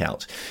 p.m.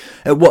 blackout.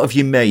 What have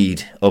you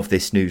made of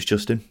this news,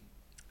 Justin?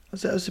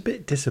 I was a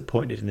bit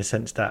disappointed in the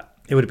sense that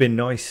it would have been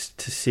nice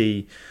to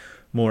see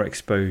more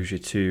exposure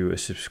to a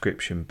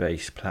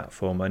subscription-based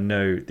platform. I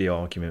know the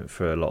argument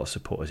for a lot of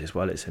supporters is,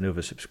 well, it's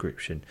another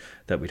subscription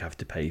that we'd have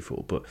to pay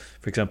for. But,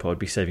 for example, I'd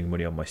be saving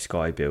money on my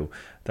Sky bill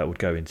that would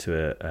go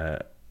into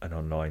an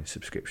online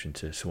subscription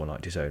to someone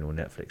like DAZN or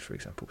Netflix, for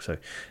example. So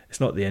it's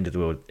not the end of the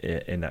world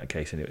in that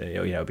case, and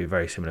it'll be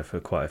very similar for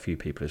quite a few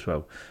people as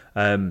well.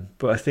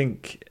 But I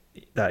think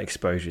that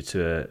exposure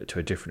to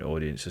a different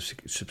audience, a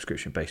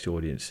subscription-based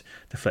audience,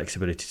 the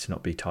flexibility to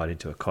not be tied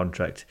into a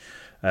contract,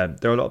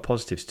 there are a lot of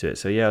positives to it.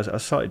 So yeah, I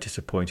was slightly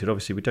disappointed.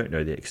 Obviously, we don't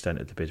know the extent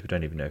of the bids. We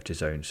don't even know if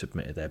DAZN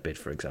submitted their bid,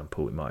 for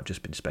example. It might have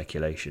just been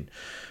speculation.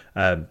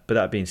 But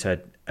that being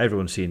said,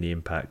 everyone's seen the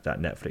impact that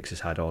Netflix has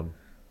had on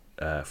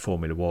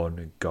Formula One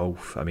and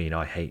golf. I mean,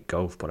 I hate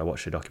golf, but I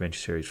watched the documentary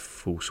series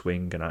Full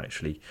Swing, and it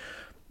actually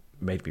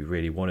made me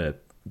really want to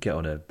get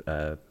on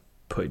a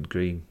putting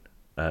green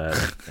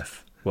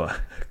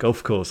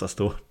golf course, that's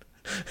the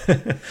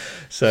one.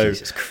 So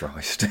Jesus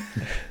Christ.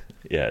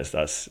 Yes,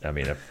 I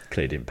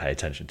clearly didn't pay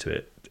attention to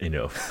it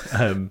enough.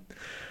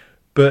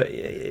 But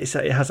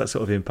it has that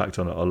sort of impact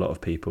on a lot of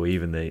people,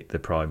 even the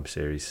Prime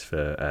series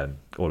for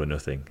All or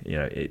Nothing.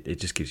 It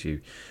just gives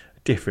you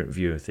different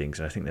view of things,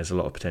 and I think there's a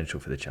lot of potential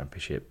for the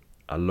Championship,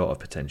 a lot of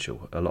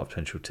potential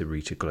to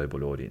reach a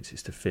global audience.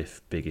 It's the 5th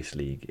biggest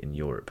league in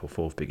Europe, or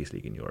 4th biggest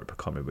league in Europe. I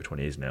can't remember which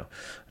one it is now.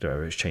 I don't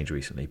know if it's changed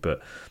recently,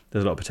 but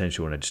there's a lot of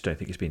potential, and I just don't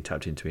think it's been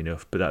tapped into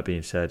enough. But that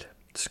being said,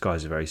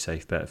 Sky's a very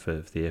safe bet for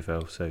the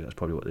EFL, so that's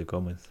probably what they've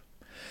gone with.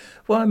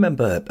 Well, I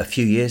remember a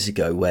few years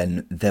ago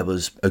when there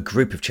was a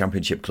group of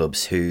Championship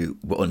clubs who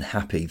were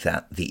unhappy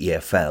that the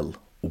EFL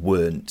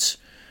weren't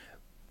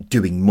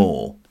doing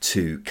more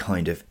to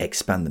kind of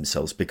expand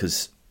themselves,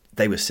 because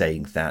they were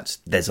saying that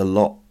there's a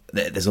lot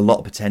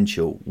of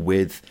potential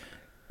with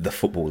the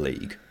Football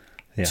League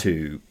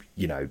to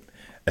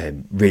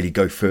really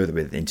go further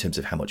with in terms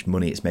of how much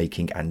money it's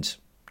making, and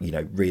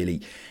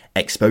really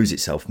expose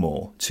itself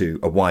more to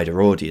a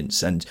wider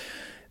audience. And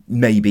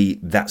maybe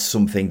that's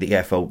something the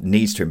EFL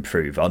needs to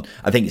improve on.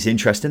 I think it's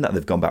interesting that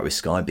they've gone back with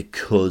Sky,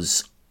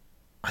 because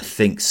I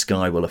think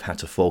Sky will have had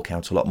to fork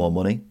out a lot more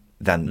money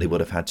than they would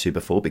have had to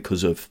before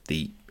because of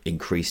the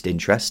increased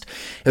interest.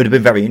 It would have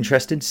been very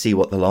interesting to see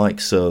what the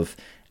likes of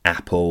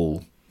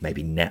Apple,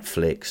 maybe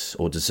Netflix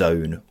or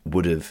DAZN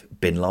would have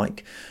been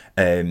like,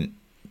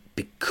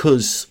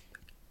 because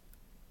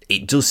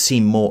it does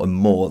seem more and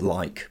more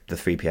like the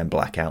 3 p.m.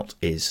 blackout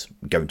is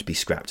going to be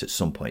scrapped at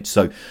some point.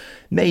 So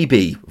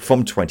maybe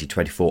from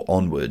 2024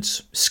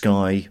 onwards,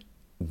 Sky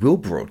will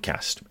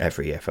broadcast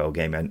every EFL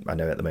game. And I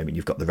know at the moment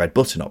you've got the red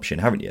button option,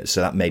 haven't you?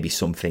 So that may be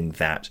something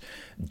that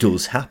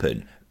does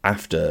happen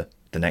after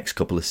the next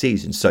couple of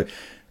seasons. So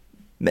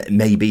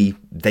maybe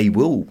they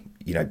will,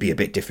 be a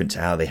bit different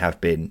to how they have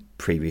been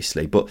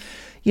previously. But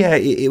yeah,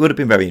 it would have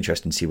been very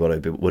interesting to see what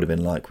it would have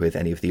been like with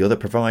any of the other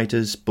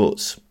providers.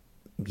 But,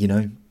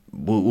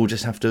 we'll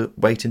just have to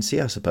wait and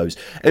see, I suppose.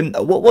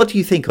 What do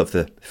you think of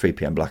the 3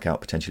 p.m. blackout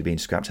potentially being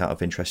scrapped out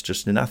of interest,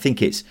 Justin? I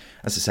think it's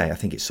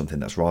something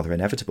that's rather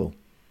inevitable.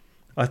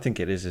 I think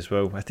it is as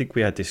well. I think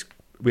we had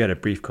a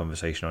brief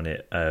conversation on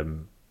it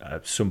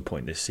at some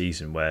point this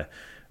season where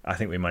I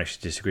think we managed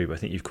to disagree, but I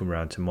think you've come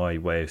around to my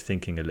way of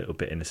thinking a little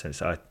bit, in the sense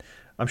that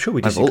I'm sure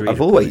we disagree.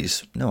 I've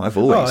always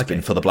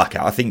been for the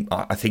blackout. I think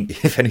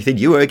if anything,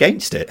 you were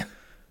against it.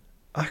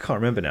 I can't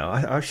remember now.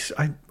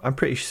 I'm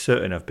pretty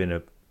certain I've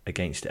been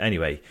against it.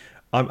 Anyway,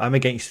 I'm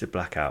against the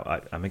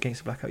blackout. I'm against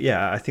the blackout.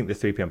 Yeah, I think the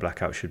 3 p.m.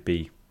 blackout should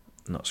be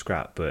not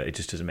scrapped, but it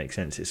just doesn't make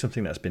sense. It's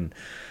something that's been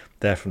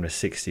there from the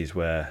 60s,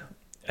 where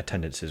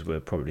attendances were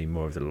probably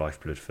more of the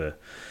lifeblood for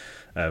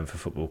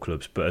football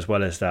clubs. But as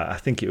well as that, I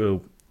think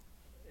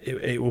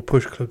it will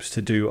push clubs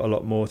to do a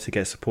lot more to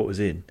get supporters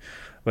in,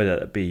 whether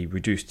that be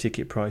reduced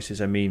ticket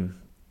prices. I mean,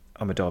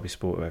 I'm a Derby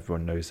supporter,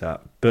 everyone knows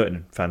that.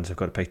 Burton fans have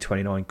got to pay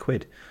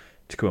 £29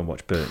 to go and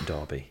watch Burton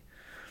Derby.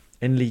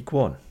 In League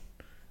One,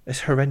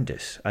 it's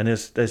horrendous. And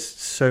there's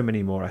so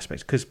many more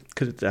aspects. Because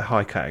they're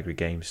high category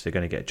games, they're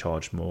going to get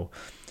charged more.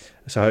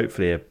 So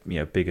hopefully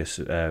a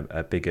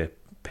bigger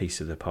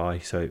piece of the pie,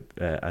 so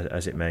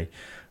as it may,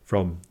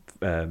 from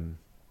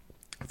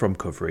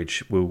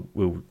coverage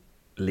will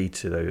lead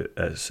to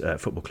those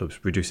football clubs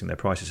reducing their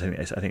prices. I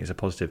think it's a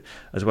positive.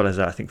 As well as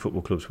that, I think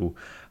football clubs will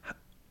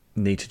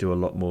need to do a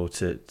lot more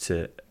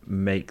to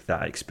make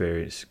that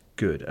experience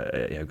good,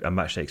 a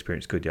match day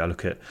experience good.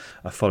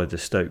 I followed the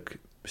Stoke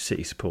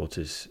City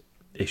supporters'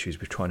 issues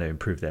with trying to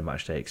improve their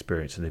match day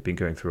experience, and they've been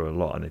going through a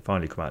lot, and they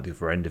finally come out the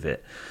other end of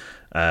it.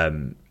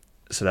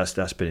 So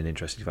that's been an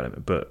interesting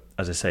development. But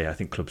as I say, I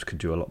think clubs can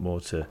do a lot more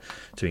to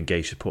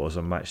engage supporters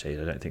on match days.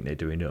 I don't think they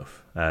do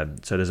enough.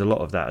 So there's a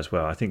lot of that as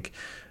well. I think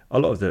a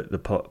lot of the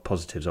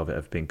positives of it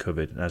have been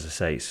covered. And as I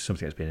say, it's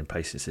something that's been in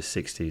place since the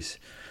 60s.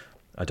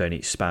 I don't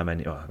eat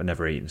spam I've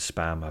never eaten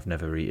spam. I've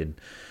never eaten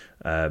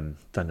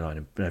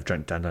dandelion. I've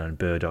drank dandelion and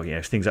burdock.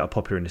 Things that are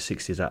popular in the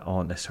 60s that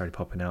aren't necessarily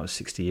popping out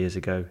 60 years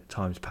ago.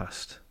 Time's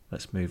passed.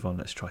 Let's move on.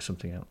 Let's try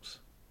something else.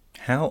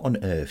 How on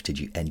earth did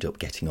you end up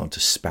getting onto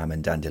spam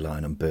and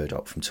dandelion and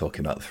burdock from talking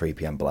about the 3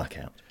 p.m.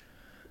 blackout?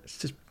 It's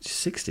just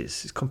 60s.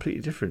 It's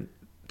completely different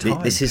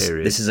time This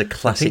period. is a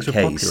classic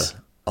case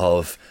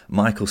of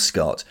Michael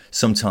Scott.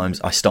 Sometimes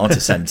I start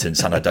a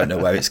sentence and I don't know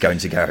where it's going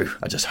to go.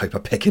 I just hope I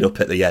pick it up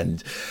at the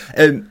end.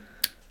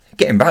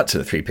 Getting back to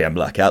the 3 p.m.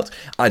 blackout,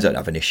 I don't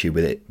have an issue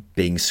with it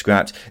being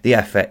scrapped. The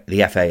FA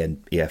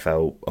and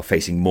EFL are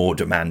facing more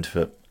demand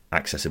for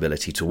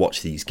accessibility to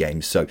watch these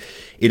games, so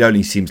it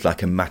only seems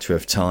like a matter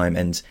of time,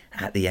 and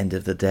at the end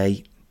of the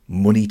day,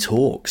 money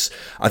talks.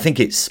 I think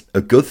it's a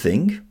good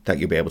thing that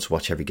you'll be able to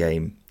watch every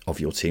game of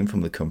your team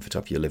from the comfort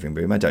of your living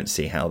room. I don't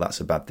see how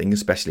that's a bad thing,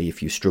 especially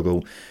if you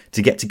struggle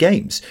to get to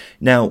games.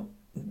 Now,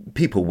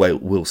 people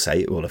will say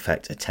it will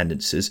affect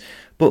attendances,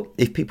 but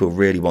if people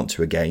really want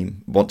to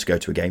go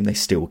to a game, they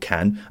still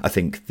can. I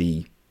think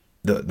the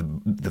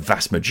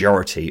vast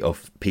majority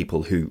of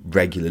people who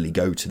regularly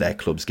go to their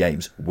club's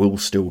games will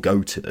still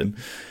go to them.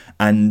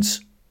 And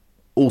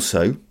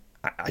also,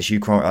 as you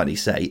quite rightly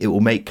say, it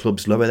will make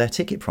clubs lower their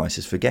ticket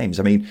prices for games.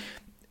 I mean,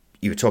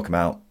 you were talking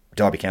about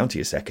Derby County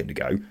a second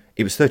ago.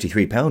 It was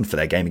 £33 for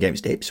their game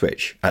against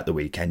Ipswich at the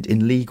weekend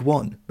in League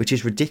One, which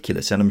is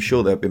ridiculous. And I'm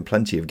sure there have been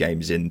plenty of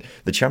games in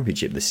the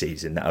Championship this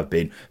season that have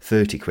been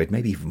 £30,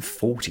 maybe even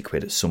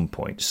 £40 at some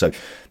point. So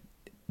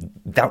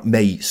that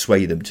may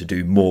sway them to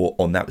do more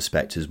on that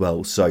respect as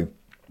well. So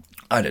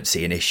I don't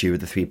see an issue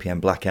with the 3 p.m.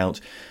 blackout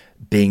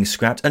being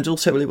scrapped. And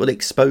also it will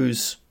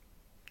expose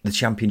the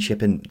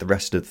Championship and the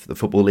rest of the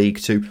Football League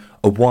to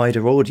a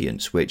wider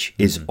audience, which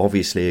is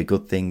obviously a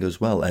good thing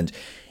as well. And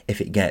if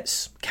it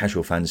gets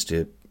casual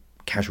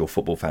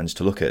football fans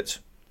to look at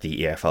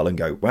the EFL and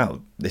go,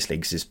 wow, this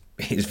league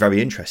is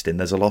very interesting,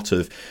 there's a lot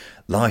of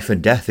life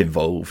and death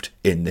involved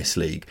in this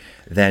league,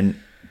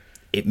 then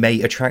it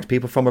may attract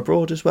people from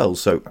abroad as well.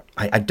 So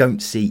I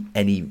don't see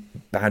any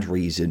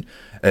reason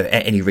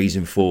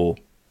for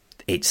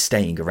it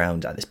staying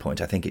around at this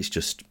point. I think it's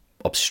just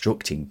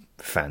obstructing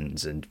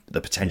fans and the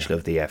potential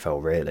of the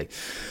EFL, really.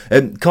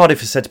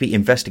 Cardiff is said to be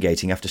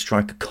investigating after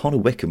striker Connor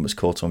Wickham was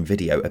caught on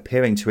video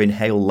appearing to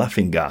inhale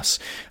laughing gas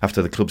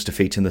after the club's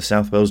defeat in the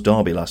South Wales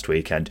derby last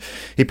weekend.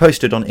 He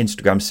posted on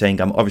Instagram saying,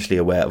 "I'm obviously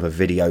aware of a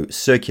video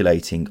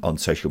circulating on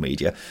social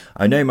media.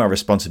 I know my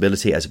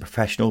responsibility as a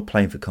professional.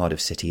 Playing for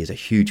Cardiff City is a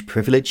huge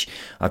privilege.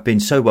 I've been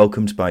so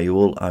welcomed by you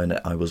all, and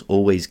I will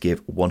always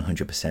give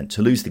 100%.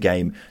 To lose the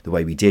game the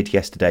way we did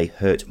yesterday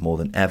hurt more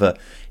than ever,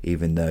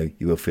 even though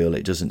you will feel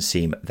it doesn't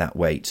seem that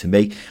way to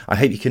me. I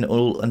hope you can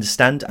all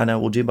understand, and I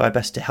will do my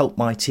best to help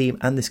my team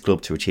and this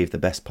club to achieve the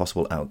best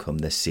possible outcome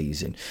this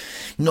season."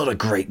 Not a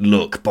great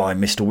look by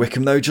Mr.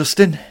 Wickham though,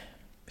 Justin.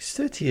 He's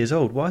 30 years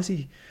old. Why is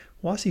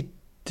he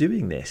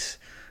doing this?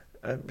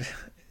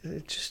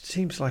 It just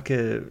seems like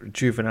a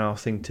juvenile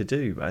thing to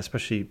do,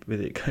 especially with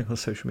it going on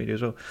social media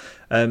as well.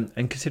 And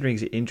considering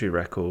his injury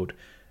record,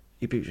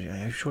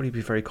 surely he'd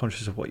be very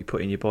conscious of what you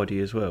put in your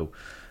body as well.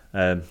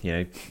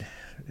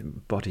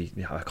 Body,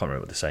 I can't remember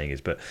what the saying is,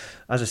 but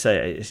as I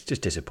say, it's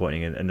just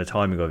disappointing, and the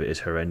timing of it is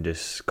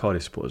horrendous.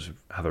 Cardiff supporters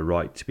have a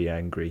right to be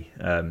angry.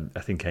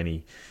 I think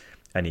any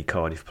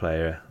Cardiff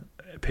player,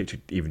 pictured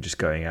even just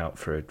going out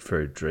for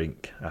a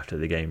drink after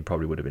the game,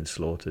 probably would have been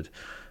slaughtered.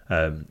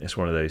 It's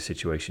one of those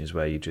situations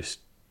where you just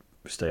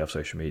stay off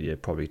social media,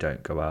 probably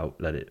don't go out,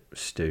 let it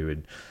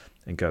stew,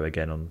 and go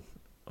again on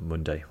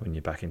Monday when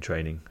you're back in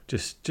training.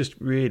 Just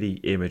really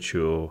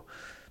immature,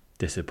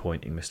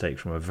 disappointing mistake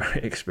from a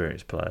very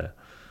experienced player.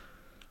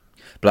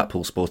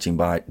 Blackpool Sporting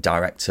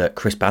director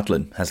Chris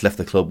Badland has left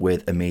the club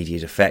with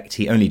immediate effect.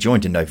 He only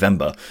joined in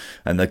November,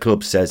 and the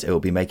club says it will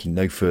be making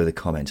no further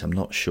comment. I'm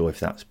not sure if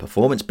that's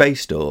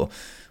performance-based or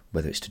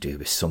whether it's to do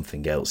with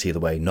something else. Either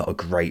way, not a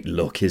great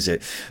look, is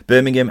it?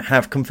 Birmingham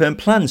have confirmed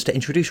plans to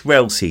introduce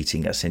rail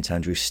seating at St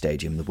Andrew's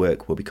Stadium. The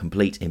work will be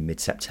complete in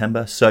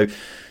mid-September, so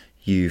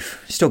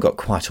you've still got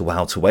quite a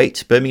while to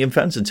wait, Birmingham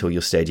fans, until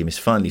your stadium is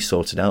finally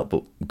sorted out.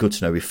 But good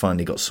to know we've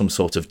finally got some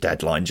sort of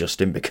deadline,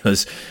 Justin,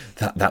 because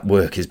that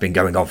work has been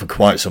going on for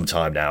quite some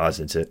time now,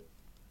 hasn't it?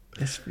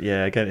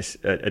 Again, it's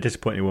a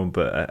disappointing one,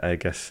 but I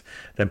guess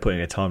them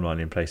putting a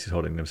timeline in place is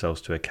holding themselves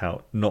to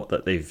account. Not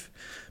that they've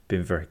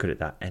been very good at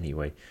that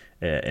anyway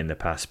in the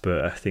past,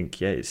 but I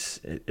think it's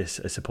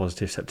a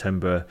positive.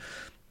 September,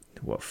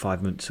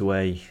 5 months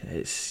away?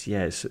 It's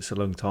a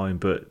long time,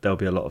 but there'll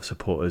be a lot of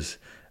supporters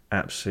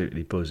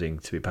absolutely buzzing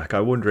to be back. I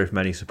wonder if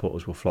many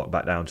supporters will flock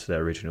back down to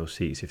their original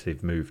seats if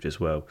they've moved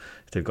as well.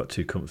 If they've got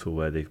too comfortable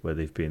where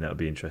they've been, that'll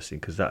be interesting,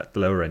 because that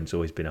lower end's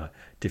always been a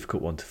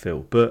difficult one to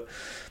fill. But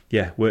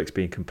yeah, work's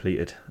being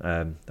completed.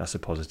 That's a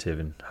positive,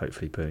 and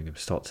hopefully Birmingham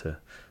start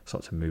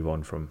to move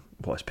on from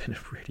what's been a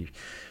really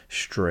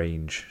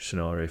strange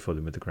scenario for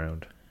them with the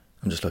ground.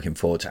 I'm just looking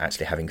forward to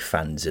actually having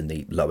fans in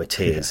the lower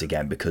tiers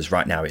again, because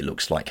right now it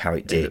looks like how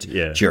it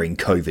did during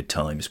COVID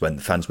times when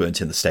the fans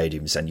weren't in the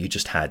stadiums and you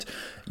just had,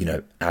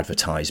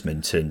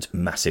 advertisement and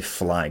massive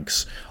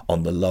flags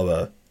on the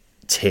lower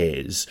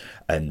tiers,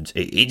 and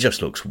it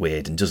just looks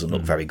weird and doesn't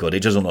look very good.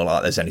 It doesn't look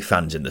like there's any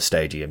fans in the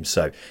stadium,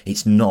 so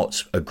it's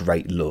not a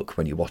great look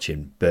when you're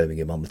watching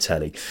Birmingham on the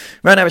telly.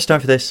 Right now it's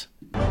time for this.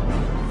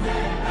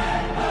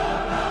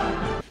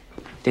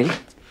 Did he?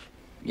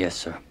 Yes,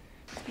 sir.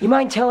 You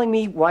mind telling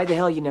me why the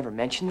hell you never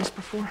mentioned this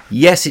before?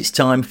 Yes, it's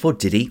time for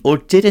Did He or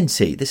Didn't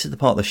He? This is the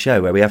part of the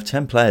show where we have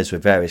 10 players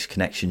with various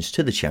connections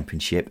to the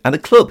Championship and a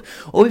club.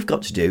 All we've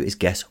got to do is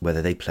guess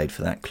whether they played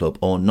for that club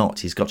or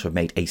not. He's got to have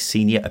made a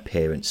senior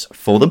appearance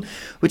for them.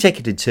 We take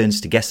it in turns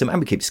to guess them, and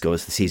we keep score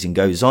as the season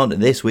goes on.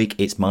 And this week,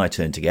 it's my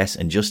turn to guess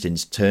and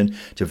Justin's turn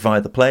to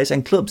provide the players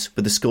and clubs,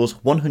 with the scores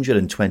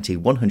 120,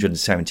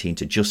 117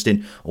 to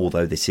Justin,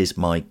 although this is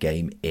my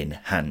game in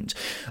hand.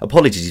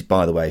 Apologies,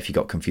 by the way, if you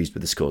got confused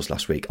with the scores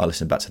last week. I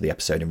listened back to the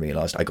episode and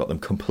realised I got them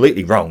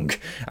completely wrong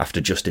after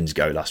Justin's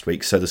go last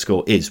week. So the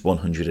score is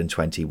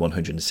 120,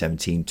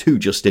 117 to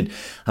Justin.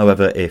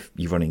 However, if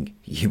you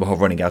are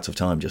running out of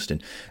time,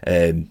 Justin,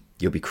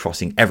 you'll be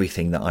crossing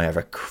everything that I have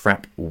a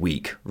crap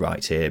week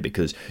right here,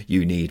 because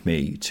you need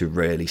me to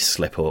really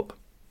slip up.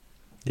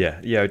 Yeah,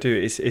 I do.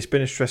 It's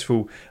been a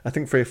stressful, I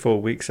think, 3 or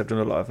 4 weeks. I've done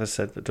a lot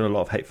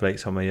of Hateful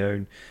Eights on my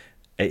own.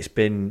 It's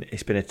been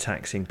a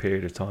taxing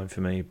period of time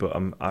for me, but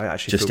I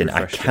actually Justin, feel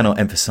refreshed. I cannot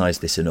emphasise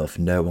this enough.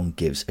 No one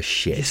gives a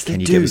shit. Yes, Can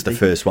you give us the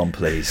first one,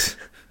 please?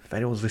 If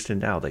anyone's listening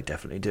now, they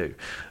definitely do.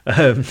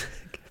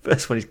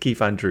 First one is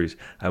Keith Andrews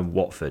and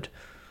Watford.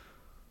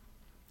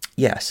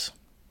 Yes.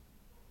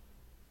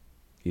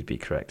 You'd be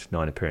correct.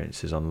 9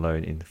 appearances on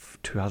loan in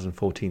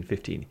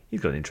 2014-15. He's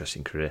got an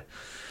interesting career.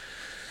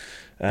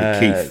 Big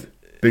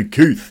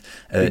Keith.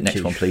 Big Next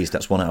Keith. one, please.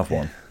 That's 1 out of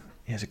 1.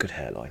 He has a good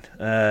hairline.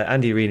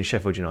 Andy Reid and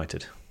Sheffield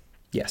United.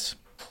 Yes.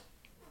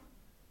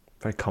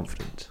 Very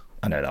confident.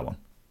 I know that one.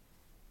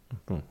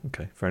 Oh,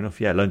 okay, fair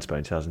enough. Yeah, loan spell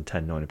in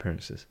 2010, 9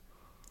 appearances.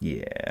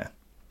 Yeah.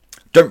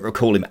 Don't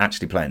recall him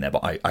actually playing there,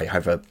 but I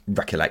have a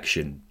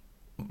recollection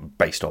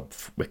based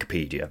off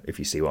Wikipedia, if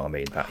you see what I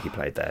mean, that he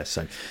played there.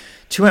 So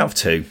 2 out of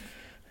 2.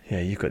 Yeah,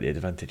 you've got the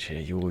advantage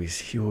here. You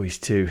always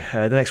do.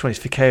 The next one is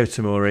Fikayo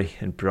Tomori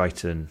and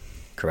Brighton.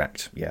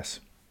 Correct, yes.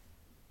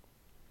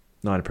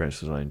 9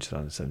 appearances on in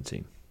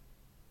 2017.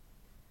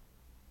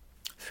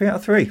 3 out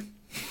of 3.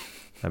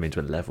 That means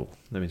we're level.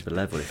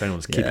 If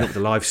anyone's keeping up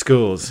the live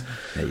scores.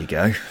 There you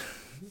go.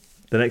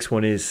 The next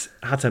one is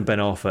Hatem Ben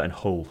Arfa and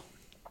Hull.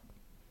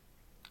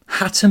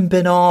 Hatem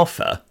Ben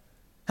Arfa?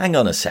 Hang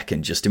on a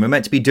second, Justin. We're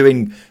meant to be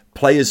doing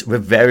players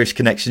with various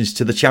connections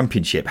to the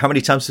Championship. How many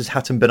times has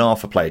Hatem Ben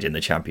Arfa played in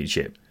the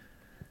Championship?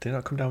 Did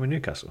not come down with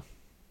Newcastle.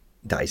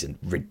 That is a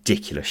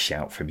ridiculous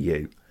shout from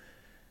you.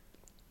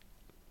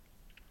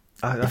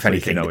 If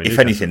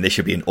anything, this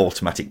should be an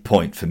automatic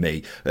point for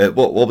me.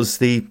 What was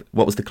the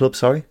club?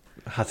 Sorry,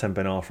 Hatem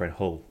Ben Arfa and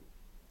Hull.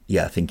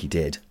 Yeah, I think he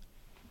did.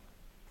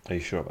 Are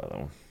you sure about that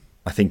one?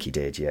 I think he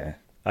did. Yeah.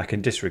 I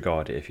can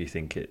disregard it if you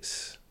think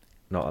it's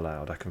not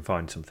allowed. I can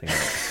find something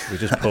else. We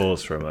just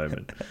pause for a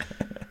moment.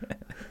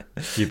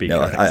 You'd be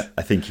correct.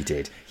 I think he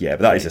did. Yeah,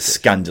 but that is a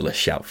scandalous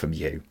shout from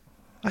you.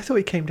 I thought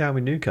he came down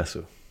with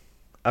Newcastle.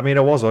 I mean,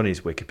 I was on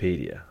his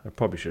Wikipedia. I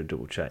probably should have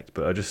double checked,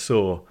 but I just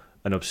saw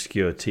an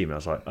obscure team. And I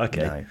was like,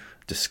 okay. No,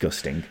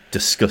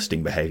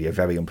 disgusting behaviour,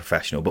 very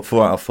unprofessional. But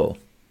 4 out of 4.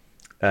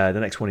 The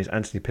next one is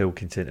Anthony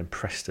Pilkington and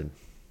Preston.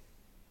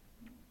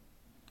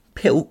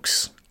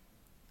 Pilks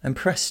and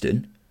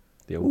Preston?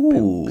 The old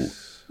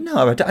Pilks.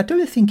 No, I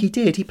don't think he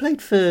did. He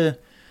played for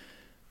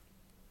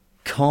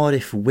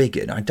Cardiff,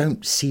 Wigan. I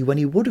don't see when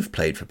he would have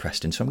played for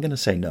Preston, so I'm going to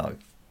say no.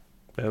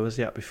 Where was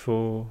he at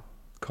before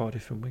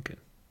Cardiff and Wigan?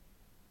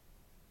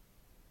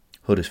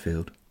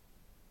 Huddersfield.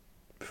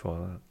 Before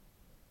that?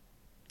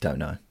 Don't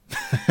know.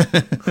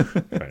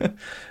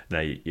 No,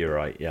 you're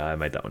right. Yeah, I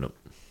made that one up.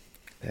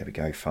 There we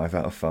go. 5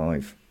 out of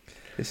 5.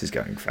 This is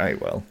going very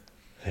well.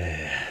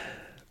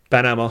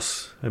 Ben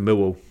Amos and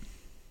Millwall.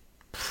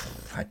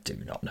 I do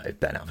not know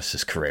Ben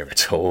Avis's career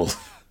at all.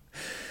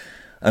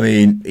 I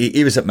mean,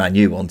 he was at Man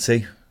U,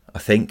 wasn't he? I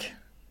think.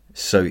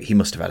 So he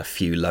must have had a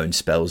few loan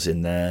spells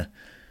in there.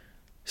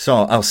 So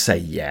I'll say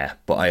yeah,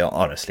 but I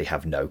honestly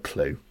have no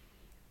clue.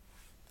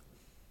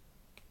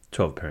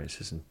 12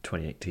 appearances in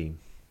 2018.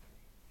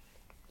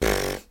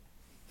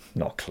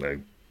 Not a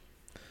clue.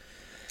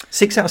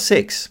 6 out of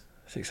 6.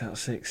 6 out of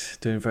 6.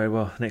 Doing very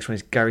well. Next one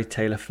is Gary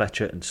Taylor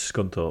Fletcher and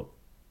Scunthorpe.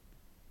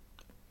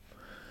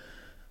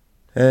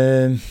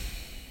 I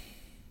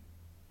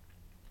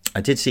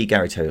did see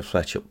Gary Taylor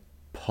Fletcher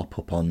pop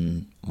up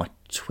on my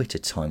Twitter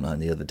timeline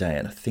the other day,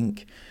 and I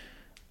think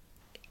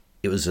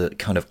it was a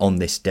kind of on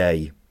this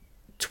day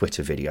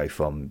Twitter video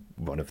from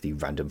one of the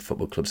random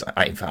football clubs.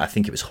 In fact, I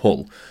think it was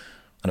Hull,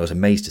 and I was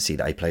amazed to see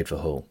that he played for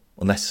Hull,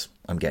 unless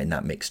I'm getting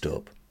that mixed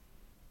up.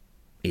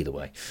 Either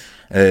way,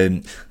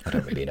 I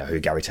don't really know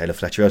who Gary Taylor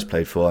Fletcher has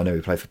played for. I know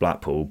he played for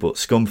Blackpool, but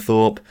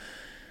Scunthorpe,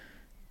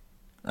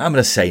 I'm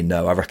going to say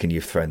no. I reckon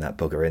you've thrown that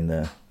bugger in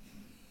there.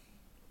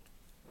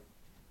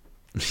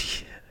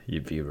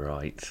 You'd be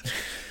right.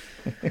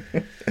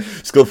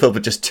 Scunthorpe are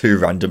just too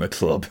random a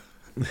club.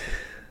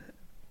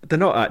 They're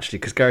not actually,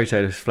 because Gary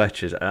Taylor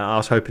Fletcher's. I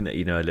was hoping that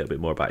you know a little bit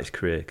more about his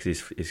career,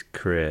 because his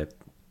career,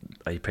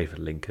 he played for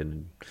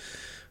Lincoln.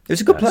 He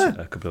was a good player.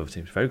 A couple of other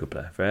teams. Very good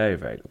player. Very,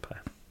 very good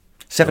player.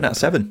 7 out of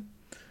 7.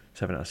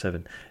 7 out of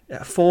 7.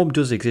 Form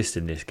does exist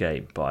in this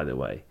game, by the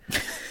way.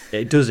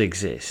 It does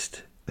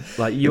exist.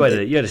 Like you had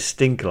a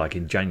stinker like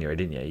in January,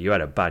 didn't you? You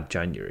had a bad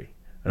January.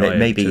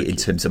 Maybe in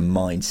terms of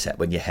mindset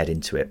when you head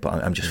into it,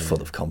 but I'm just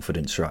full of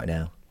confidence right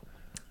now.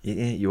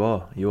 Yeah, you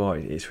are.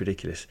 It's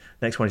ridiculous.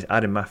 Next one is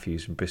Adam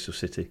Matthews from Bristol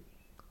City.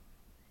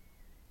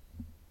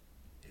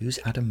 Who's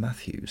Adam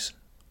Matthews?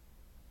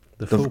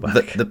 The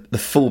fullback. The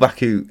fullback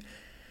who...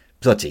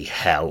 Bloody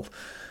hell.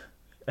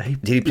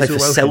 Did he play for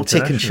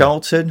Celtic and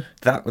Charlton?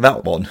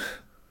 That one.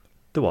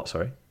 The what,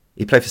 sorry?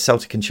 He played for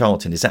Celtic and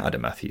Charlton. Is that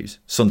Adam Matthews?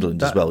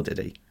 Sunderland as well, did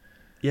he?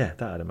 Yeah,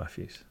 that Adam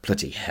Matthews.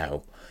 Bloody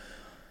hell.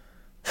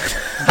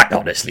 I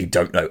honestly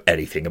don't know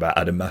anything about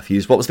Adam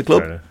Matthews. What was the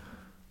club?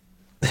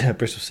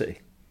 Bristol City.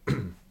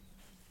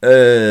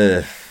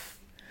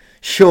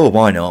 Sure,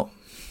 why not?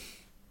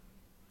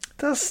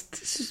 This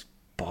is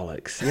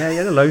bollocks. Yeah, he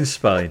had a loan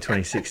spell in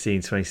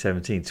 2016,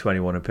 2017,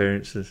 21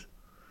 appearances.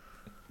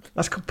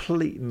 That's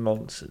complete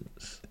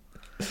nonsense.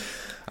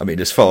 I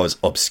mean, as far as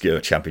obscure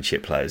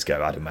Championship players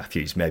go, Adam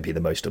Matthews may be the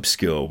most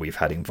obscure we've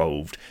had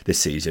involved this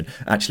season.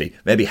 Actually,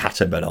 maybe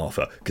Hatem Ben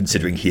Arfa,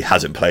 considering he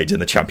hasn't played in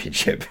the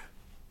Championship.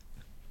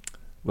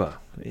 Well,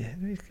 yeah,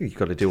 you've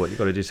got to do what you've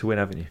got to do to win,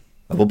 haven't you?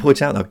 I will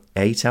point out, though,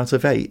 8 out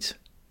of 8.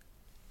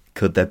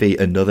 Could there be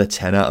another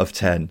 10 out of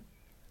 10?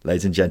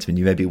 Ladies and gentlemen,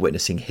 you may be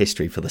witnessing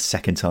history for the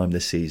second time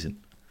this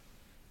season.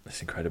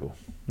 That's incredible.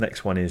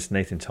 Next one is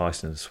Nathan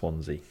Tyson and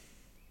Swansea.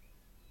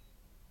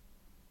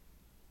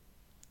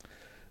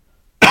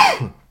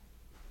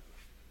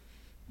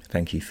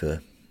 Thank you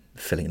for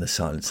filling in the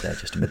silence there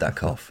just amid that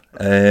cough.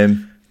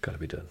 Got to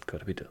be done.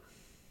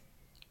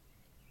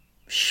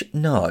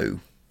 No.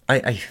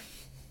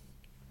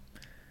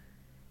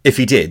 If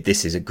he did,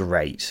 this is a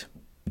great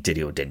did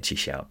he or didn't he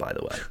shout, by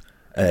the way.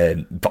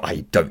 But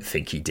I don't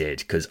think he did,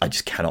 because I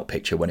just cannot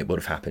picture when it would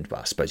have happened. But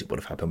I suppose it would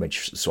have happened when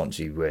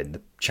Swansea were in the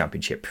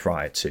Championship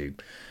prior to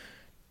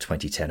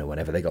 2010 or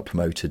whenever they got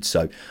promoted.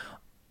 So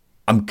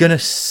I'm going to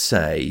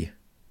say...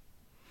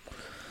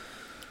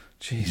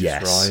 Jesus,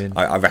 yes, Ryan.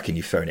 I reckon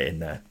you've thrown it in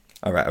there.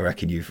 I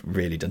reckon you've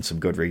really done some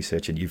good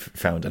research and you've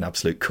found an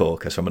absolute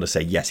corker. So I'm going to say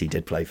yes, he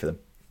did play for them.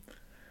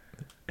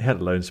 He had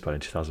a loan spell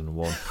in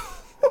 2001.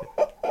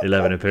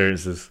 11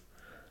 appearances.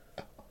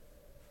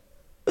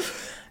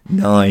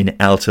 9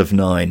 out of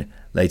 9,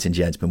 ladies and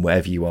gentlemen,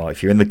 wherever you are.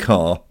 If you're in the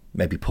car,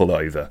 maybe pull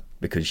over,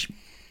 because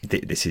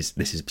this is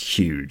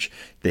huge.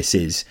 This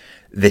is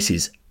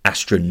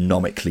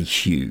astronomically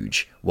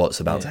huge. What's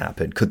about to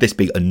happen? Could this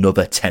be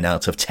another 10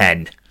 out of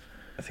 10?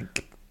 I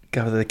think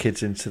gather the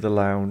kids into the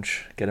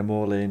lounge, get them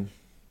all in,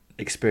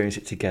 experience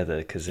it together,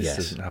 because this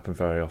doesn't happen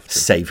very often.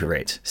 Savour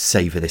it.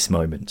 Savour this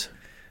moment.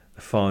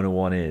 The final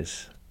one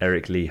is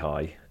Eric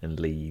Lehigh and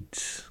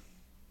Leeds.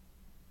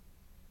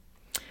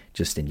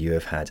 Justin, you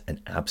have had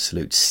an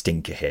absolute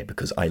stinker here,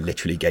 because I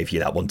literally gave you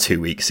that one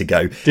 2 weeks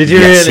ago. Did you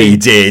yes, really? He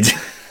did.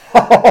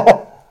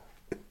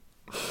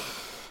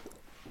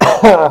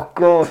 Oh,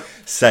 God.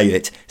 Say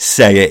it.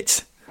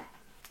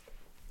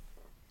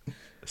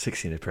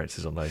 16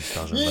 appearances on those,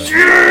 doesn't it?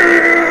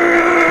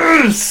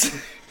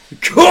 Yes!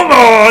 Come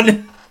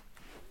on!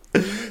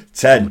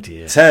 10, oh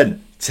dear.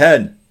 10.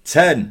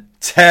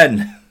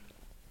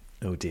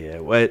 Oh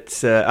dear. Well,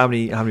 it's, how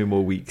many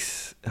more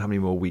weeks have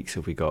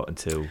we got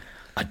until...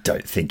 I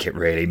don't think it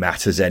really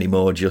matters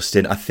anymore,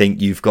 Justin. I think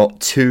you've got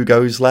 2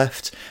 goes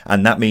left,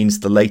 and that means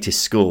the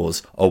latest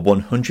scores are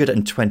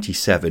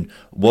 127,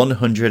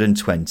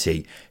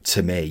 120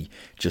 to me.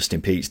 Justin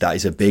Peach, that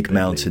is a big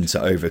mountain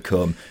to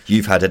overcome.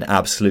 You've had an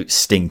absolute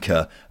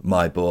stinker,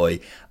 my boy.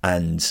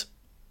 And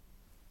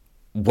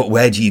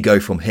where do you go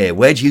from here?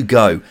 Where do you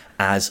go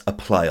as a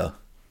player?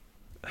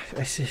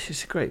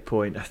 It's a great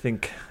point. I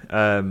think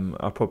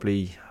I'll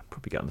probably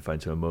get on the phone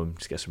to my mum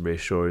to get some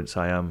reassurance.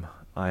 I am,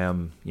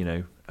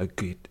 a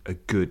good.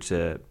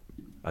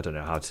 I don't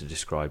know how to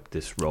describe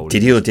this role.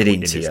 Did he or in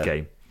didn't this he?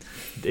 Game?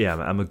 Yeah,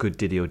 I'm a good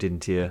did he or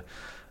didn't he?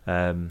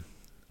 And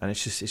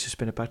it's just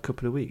been a bad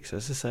couple of weeks.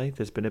 As I say,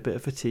 there's been a bit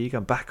of fatigue.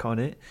 I'm back on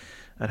it,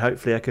 and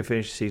hopefully I can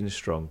finish the season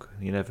strong.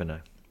 You never know.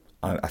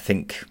 I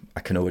think I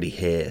can already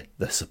hear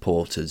the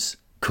supporters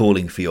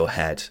calling for your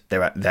head.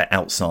 They're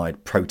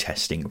outside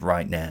protesting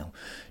right now,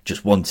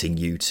 just wanting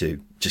you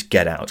to just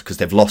get out because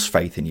they've lost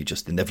faith in you,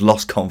 Justin. They've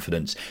lost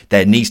confidence.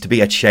 There needs to be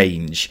a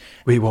change.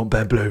 We want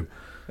Ben Bloom.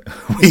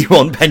 We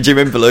want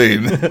Benjamin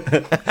Bloom.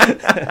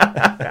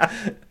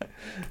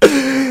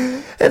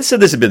 And so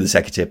this has been the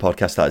Second Tier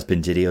Podcast. That has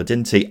been Did He or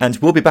Didn't He? And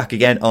we'll be back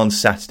again on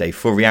Saturday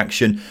for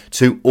reaction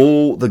to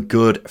all the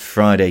Good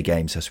Friday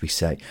games, as we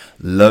say.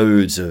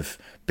 Loads of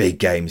big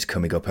games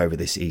coming up over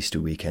this Easter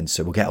weekend,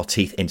 so we'll get our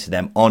teeth into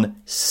them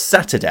on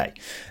Saturday.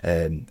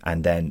 And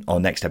then our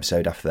next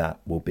episode after that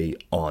will be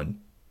on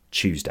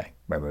Tuesday,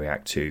 when we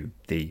react to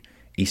the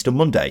Easter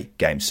Monday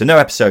games. So no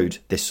episode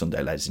this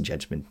Sunday, ladies and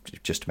gentlemen,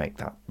 just to make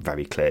that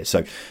very clear.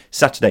 So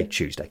Saturday,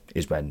 Tuesday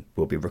is when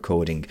we'll be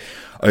recording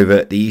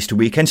over the Easter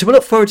weekend. So we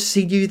look forward to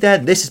seeing you there.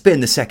 This has been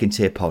the Second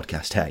Tier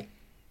Podcast. Hey,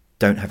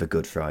 don't have a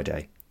good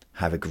Friday.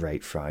 Have a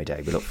great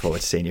Friday. We look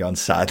forward to seeing you on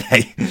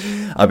Saturday.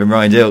 I've been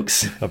Ryan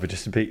Dilks. I've been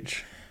Justin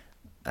Peach.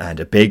 And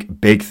a big,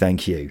 big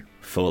thank you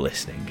for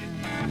listening.